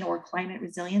sequestration or climate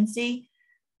resiliency,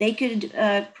 they could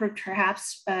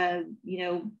perhaps,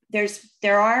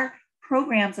 there are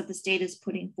programs that the state is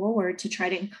putting forward to try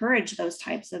to encourage those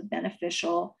types of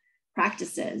beneficial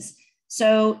practices.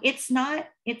 So it's not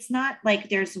like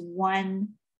there's one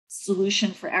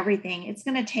solution for everything. It's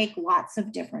going to take lots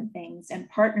of different things, and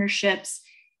partnerships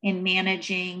in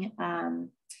managing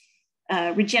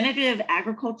regenerative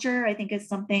agriculture, I think, is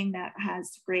something that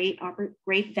has great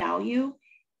value.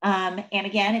 And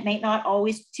again, it may not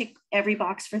always tick every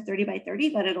box for 30 by 30,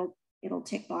 but it'll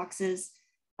tick boxes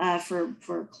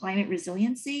for climate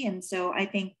resiliency. And so I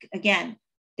think, again,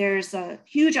 there's a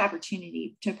huge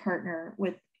opportunity to partner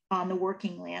on the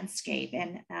working landscape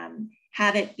and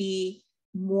have it be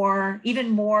even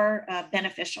more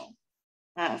beneficial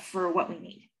for what we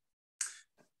need.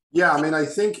 Yeah, I mean, I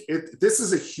think this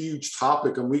is a huge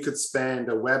topic, and we could spend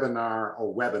a webinar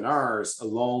or webinars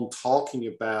alone talking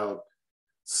about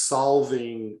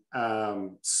solving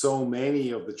so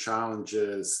many of the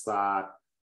challenges that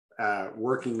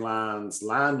working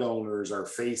landowners are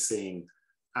facing,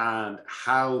 and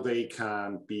how they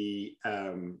can be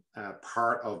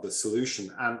part of the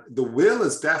solution. And the will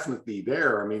is definitely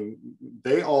there. I mean,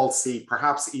 they all see,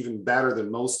 perhaps even better than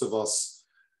most of us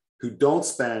who don't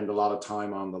spend a lot of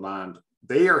time on the land,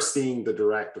 they are seeing the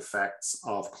direct effects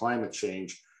of climate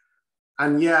change.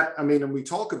 And yet, I mean, and we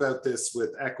talk about this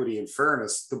with equity and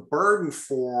fairness, the burden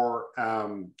for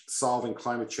solving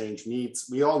climate change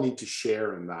we all need to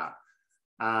share in that.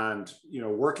 And,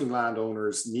 working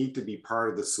landowners need to be part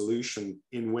of the solution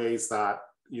in ways that,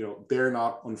 they're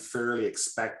not unfairly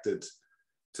expected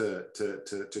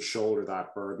to shoulder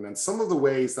that burden. And some of the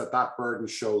ways that burden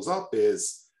shows up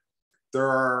is there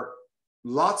are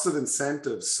lots of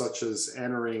incentives, such as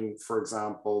entering, for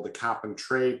example, the cap and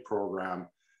trade program,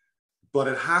 but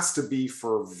it has to be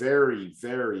for very,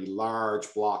 very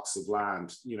large blocks of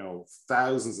land,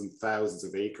 thousands and thousands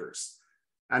of acres.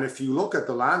 And if you look at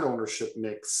the land ownership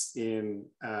mix in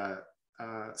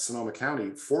Sonoma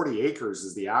County, 40 acres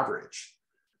is the average.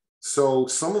 So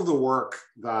some of the work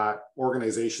that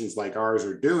organizations like ours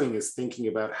are doing is thinking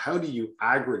about how do you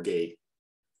aggregate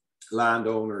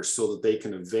landowners so that they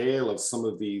can avail of some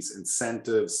of these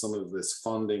incentives, some of this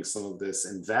funding, some of this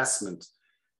investment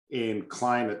in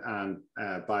climate and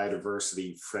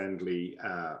biodiversity friendly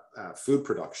food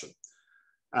production.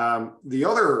 The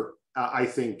other I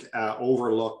think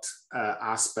overlooked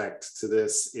aspect to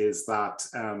this is that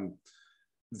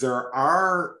there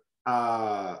are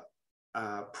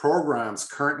programs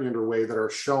currently underway that are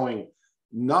showing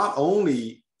not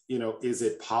only, is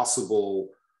it possible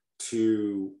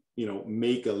to,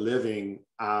 make a living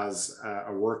as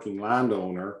a working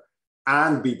landowner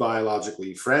and be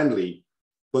biologically friendly,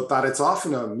 but that it's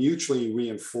often a mutually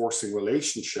reinforcing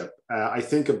relationship. I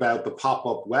think about the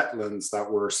pop-up wetlands that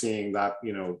we're seeing that,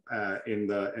 you know, in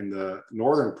the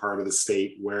northern part of the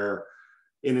state, where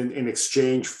in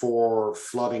exchange for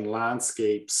flooding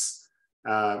landscapes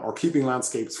or keeping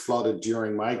landscapes flooded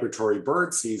during migratory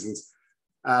bird seasons,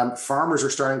 farmers are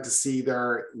starting to see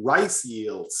their rice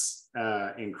yields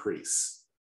increase.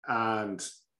 And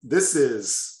this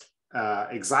is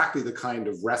exactly the kind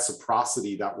of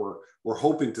reciprocity that we're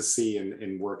hoping to see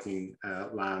in working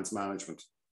lands management.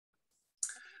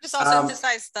 Just also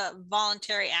emphasize the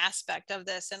voluntary aspect of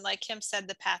this. And like Kim said,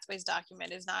 the Pathways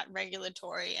document is not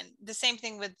regulatory. And the same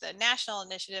thing with the national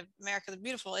initiative, America the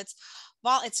Beautiful,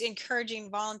 it's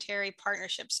encouraging voluntary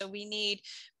partnerships. So we need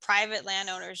private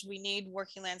landowners, we need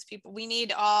working lands people, we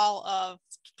need all of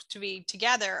to be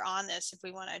together on this if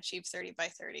we want to achieve 30 by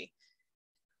 30.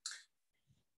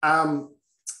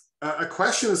 A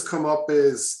question has come up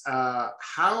is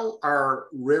how are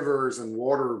rivers and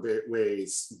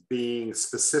waterways being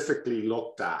specifically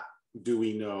looked at, do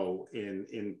we know,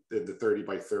 in the 30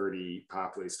 by 30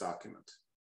 Pathways document?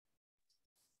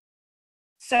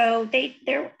 So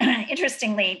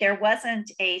interestingly, there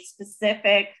wasn't a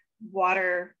specific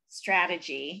water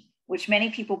strategy, which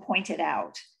many people pointed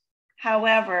out.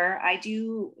 However, I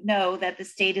do know that the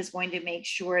state is going to make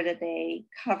sure that they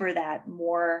cover that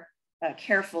more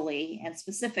carefully and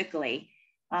specifically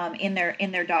in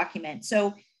their document.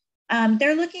 So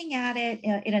they're looking at it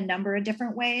in a number of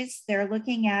different ways. They're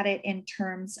looking at it in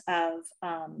terms of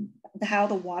how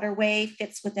the waterway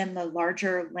fits within the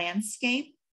larger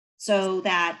landscape, so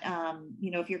that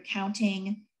you know, if you're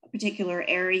counting a particular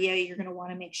area, you're going to want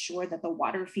to make sure that the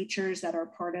water features that are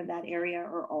part of that area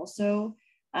are also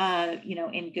you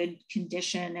know, in good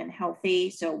condition and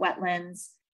healthy. So wetlands,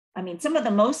 I mean, some of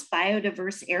the most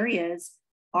biodiverse areas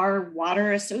are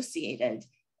water associated,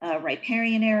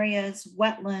 riparian areas,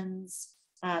 wetlands.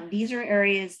 These are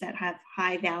areas that have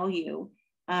high value.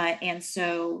 And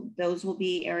so those will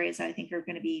be areas I think are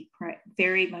going to be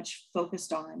very much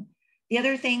focused on. The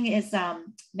other thing is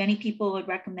many people had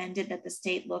recommended that the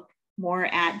state look more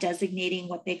at designating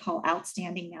what they call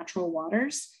outstanding natural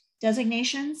waters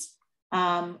designations,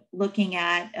 looking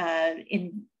at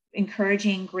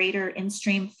encouraging greater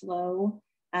in-stream flow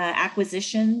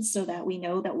acquisitions, so that we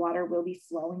know that water will be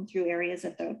flowing through areas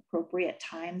at the appropriate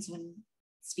times when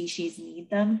species need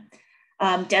them.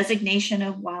 Designation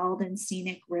of wild and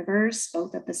scenic rivers,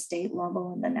 both at the state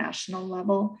level and the national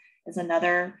level, is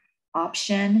another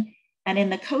option. And in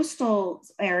the coastal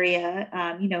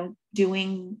area, you know,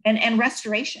 doing and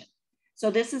restoration.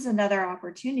 So this is another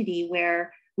opportunity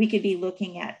where we could be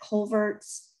looking at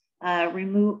culverts,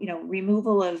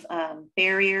 removal of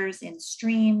barriers in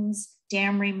streams,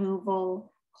 dam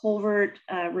removal, culvert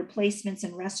replacements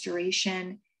and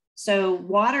restoration. So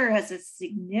water has a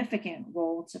significant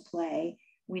role to play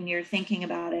when you're thinking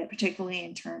about it, particularly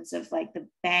in terms of like the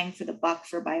bang for the buck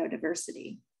for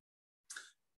biodiversity.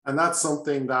 And that's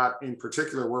something that in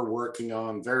particular we're working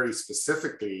on very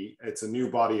specifically. It's a new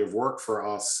body of work for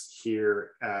us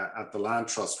here at the Land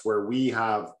Trust, where we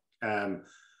have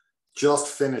just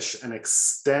finished an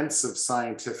extensive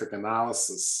scientific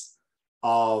analysis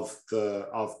of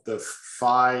the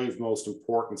 5 most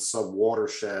important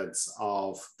sub-watersheds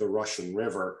of the Russian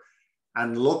River,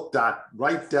 and looked at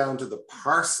right down to the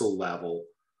parcel level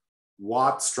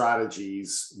what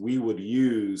strategies we would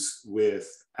use with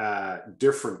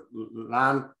different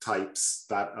land types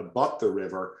that abut the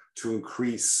river to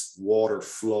increase water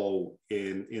flow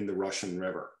in the Russian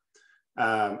River.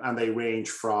 And they range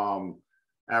from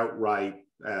outright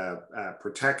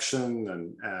protection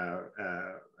and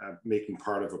making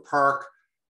part of a park,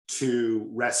 to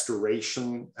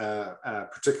restoration,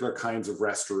 particular kinds of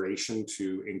restoration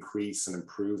to increase and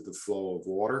improve the flow of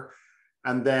water.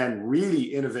 And then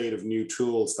really innovative new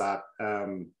tools that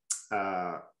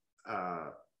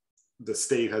the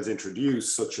state has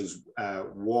introduced, such as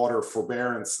water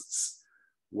forbearances,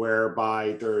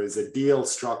 whereby there is a deal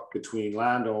struck between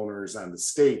landowners and the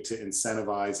state to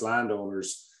incentivize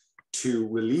landowners to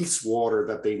release water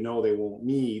that they know they won't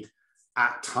need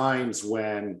at times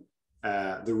when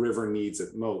the river needs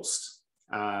it most.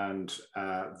 And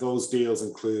those deals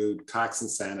include tax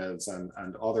incentives and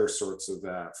other sorts of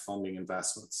funding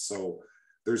investments. So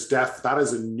there's that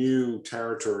is a new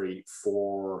territory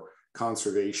for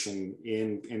conservation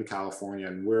in California,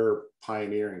 and we're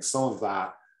pioneering some of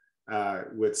that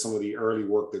with some of the early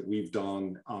work that we've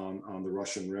done on the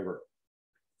Russian River.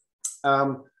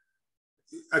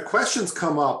 A question's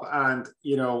come up, and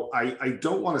you know, I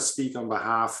don't want to speak on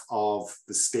behalf of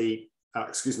the state,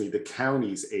 the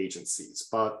county's agencies,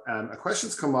 but a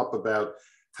question's come up about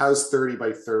how's 30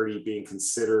 by 30 being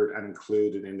considered and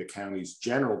included in the county's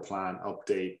general plan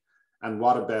update? And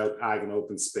what about Ag and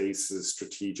Open Spaces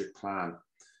strategic plan?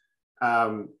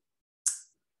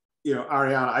 You know,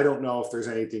 Ariana, I don't know if there's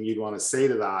anything you'd want to say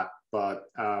to that, but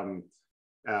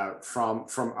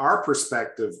from our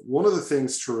perspective, one of the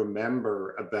things to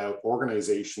remember about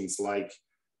organizations like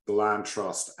the Land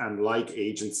Trust and like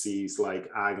agencies like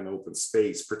Ag and Open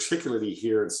Space, particularly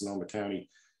here in Sonoma County,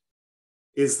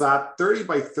 is that 30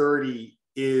 by 30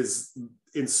 is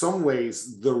in some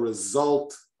ways the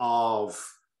result of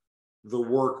the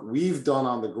work we've done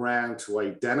on the ground to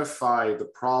identify the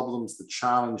problems, the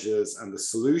challenges, and the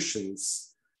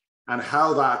solutions, and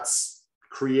how that's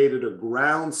created a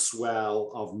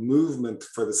groundswell of movement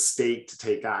for the state to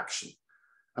take action.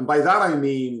 And by that, I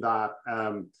mean that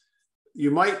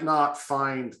you might not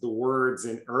find the words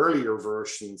in earlier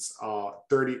versions,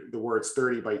 the words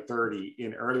 30 by 30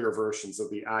 in earlier versions of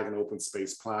the Ag and Open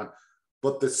Space Plan,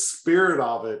 but the spirit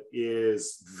of it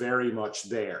is very much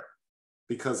there,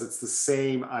 because it's the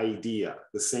same idea,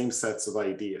 the same sets of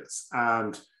ideas.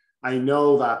 And I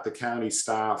know that the county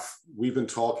staff, we've been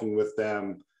talking with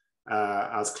them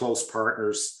as close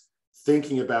partners,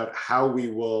 thinking about how we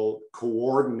will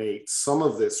coordinate some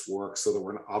of this work so that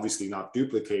we're obviously not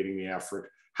duplicating the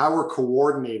effort, how we're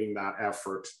coordinating that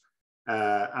effort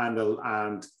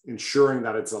and ensuring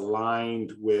that it's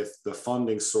aligned with the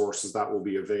funding sources that will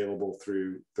be available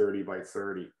through 30 by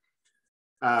 30.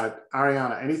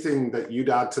 Ariana, anything that you'd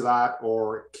add to that,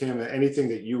 or Kim, anything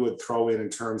that you would throw in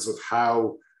terms of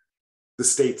how the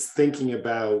state's thinking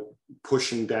about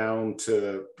pushing down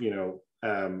to, you know,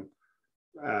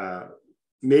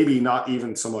 maybe not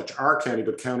even so much our county,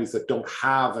 but counties that don't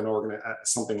have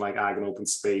something like Ag and Open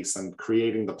Space, and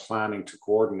creating the planning to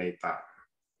coordinate that?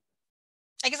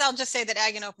 I guess I'll just say that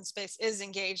Ag and Open Space is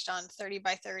engaged on 30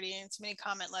 by 30 and so many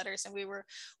comment letters, and we were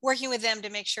working with them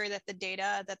to make sure that the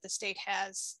data that the state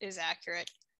has is accurate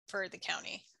for the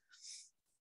county.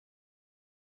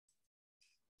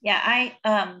 Yeah,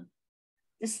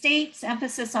 the state's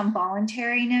emphasis on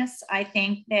voluntariness, I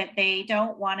think that they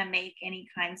don't want to make any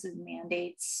kinds of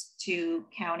mandates to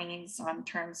counties on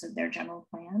terms of their general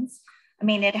plans. I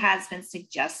mean, it has been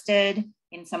suggested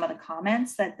in some of the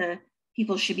comments that the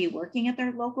people should be working at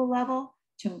their local level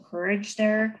to encourage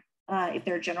their, if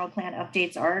their general plan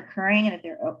updates are occurring, and if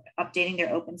they're updating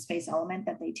their open space element,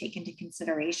 that they take into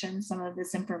consideration some of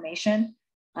this information.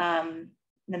 Then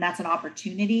that's an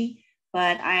opportunity,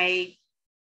 but I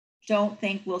don't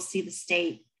think we'll see the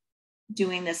state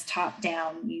doing this top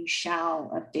down, you shall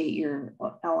update your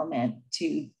element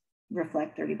to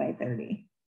reflect 30 by 30.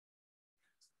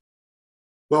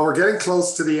 Well, we're getting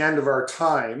close to the end of our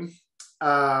time.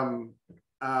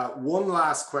 One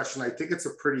last question, I think it's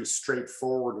a pretty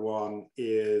straightforward one,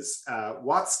 is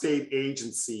what state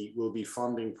agency will be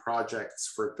funding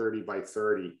projects for 30 by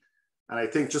 30? And I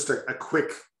think just a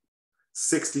quick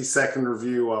 60-second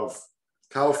review of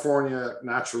California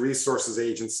Natural Resources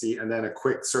Agency, and then a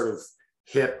quick sort of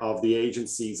hit of the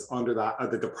agencies under that,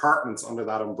 the departments under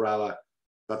that umbrella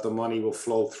that the money will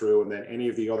flow through, and then any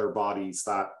of the other bodies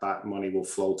that money will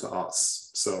flow to us.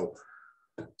 So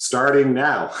starting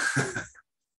now.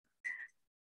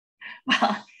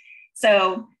 Well,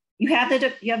 so you have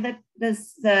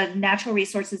the Natural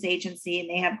Resources Agency, and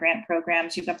they have grant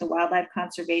programs. You've got the Wildlife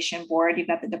Conservation Board. You've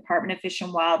got the Department of Fish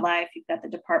and Wildlife. You've got the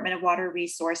Department of Water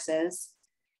Resources.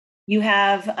 You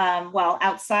have, well,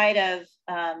 outside of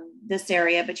this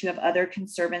area, but you have other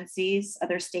conservancies,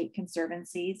 other state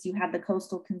conservancies. You have the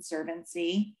Coastal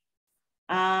Conservancy.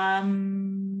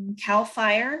 CAL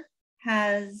FIRE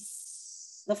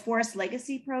has the Forest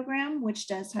Legacy Program, which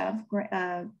does have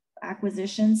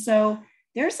acquisitions. So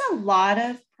there's a lot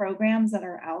of programs that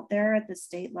are out there at the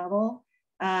state level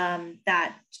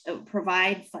that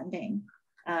provide funding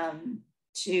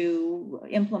to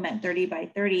implement 30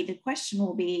 by 30. The question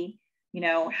will be, you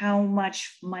know, how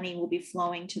much money will be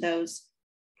flowing to those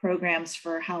programs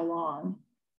for how long?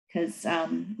 Because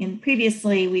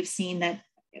previously we've seen that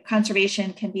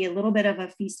conservation can be a little bit of a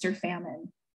feast or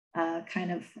famine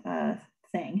kind of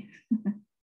thing.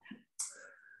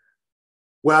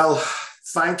 Well,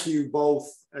 thank you both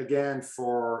again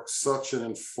for such an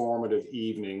informative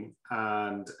evening,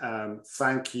 and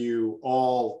thank you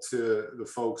all to the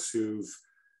folks who've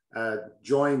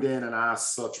joined in and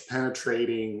asked such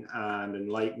penetrating and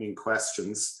enlightening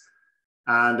questions.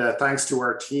 And thanks to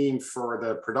our team for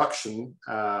the production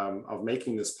of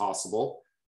making this possible.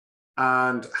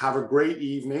 And have a great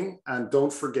evening. And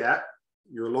don't forget,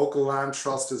 your local land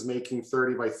trust is making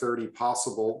 30 by 30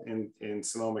 possible in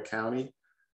Sonoma County.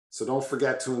 So don't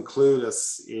forget to include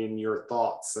us in your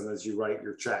thoughts and as you write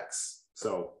your checks.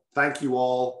 So thank you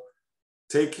all.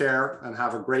 Take care and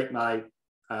have a great night.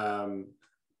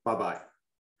 Bye-bye.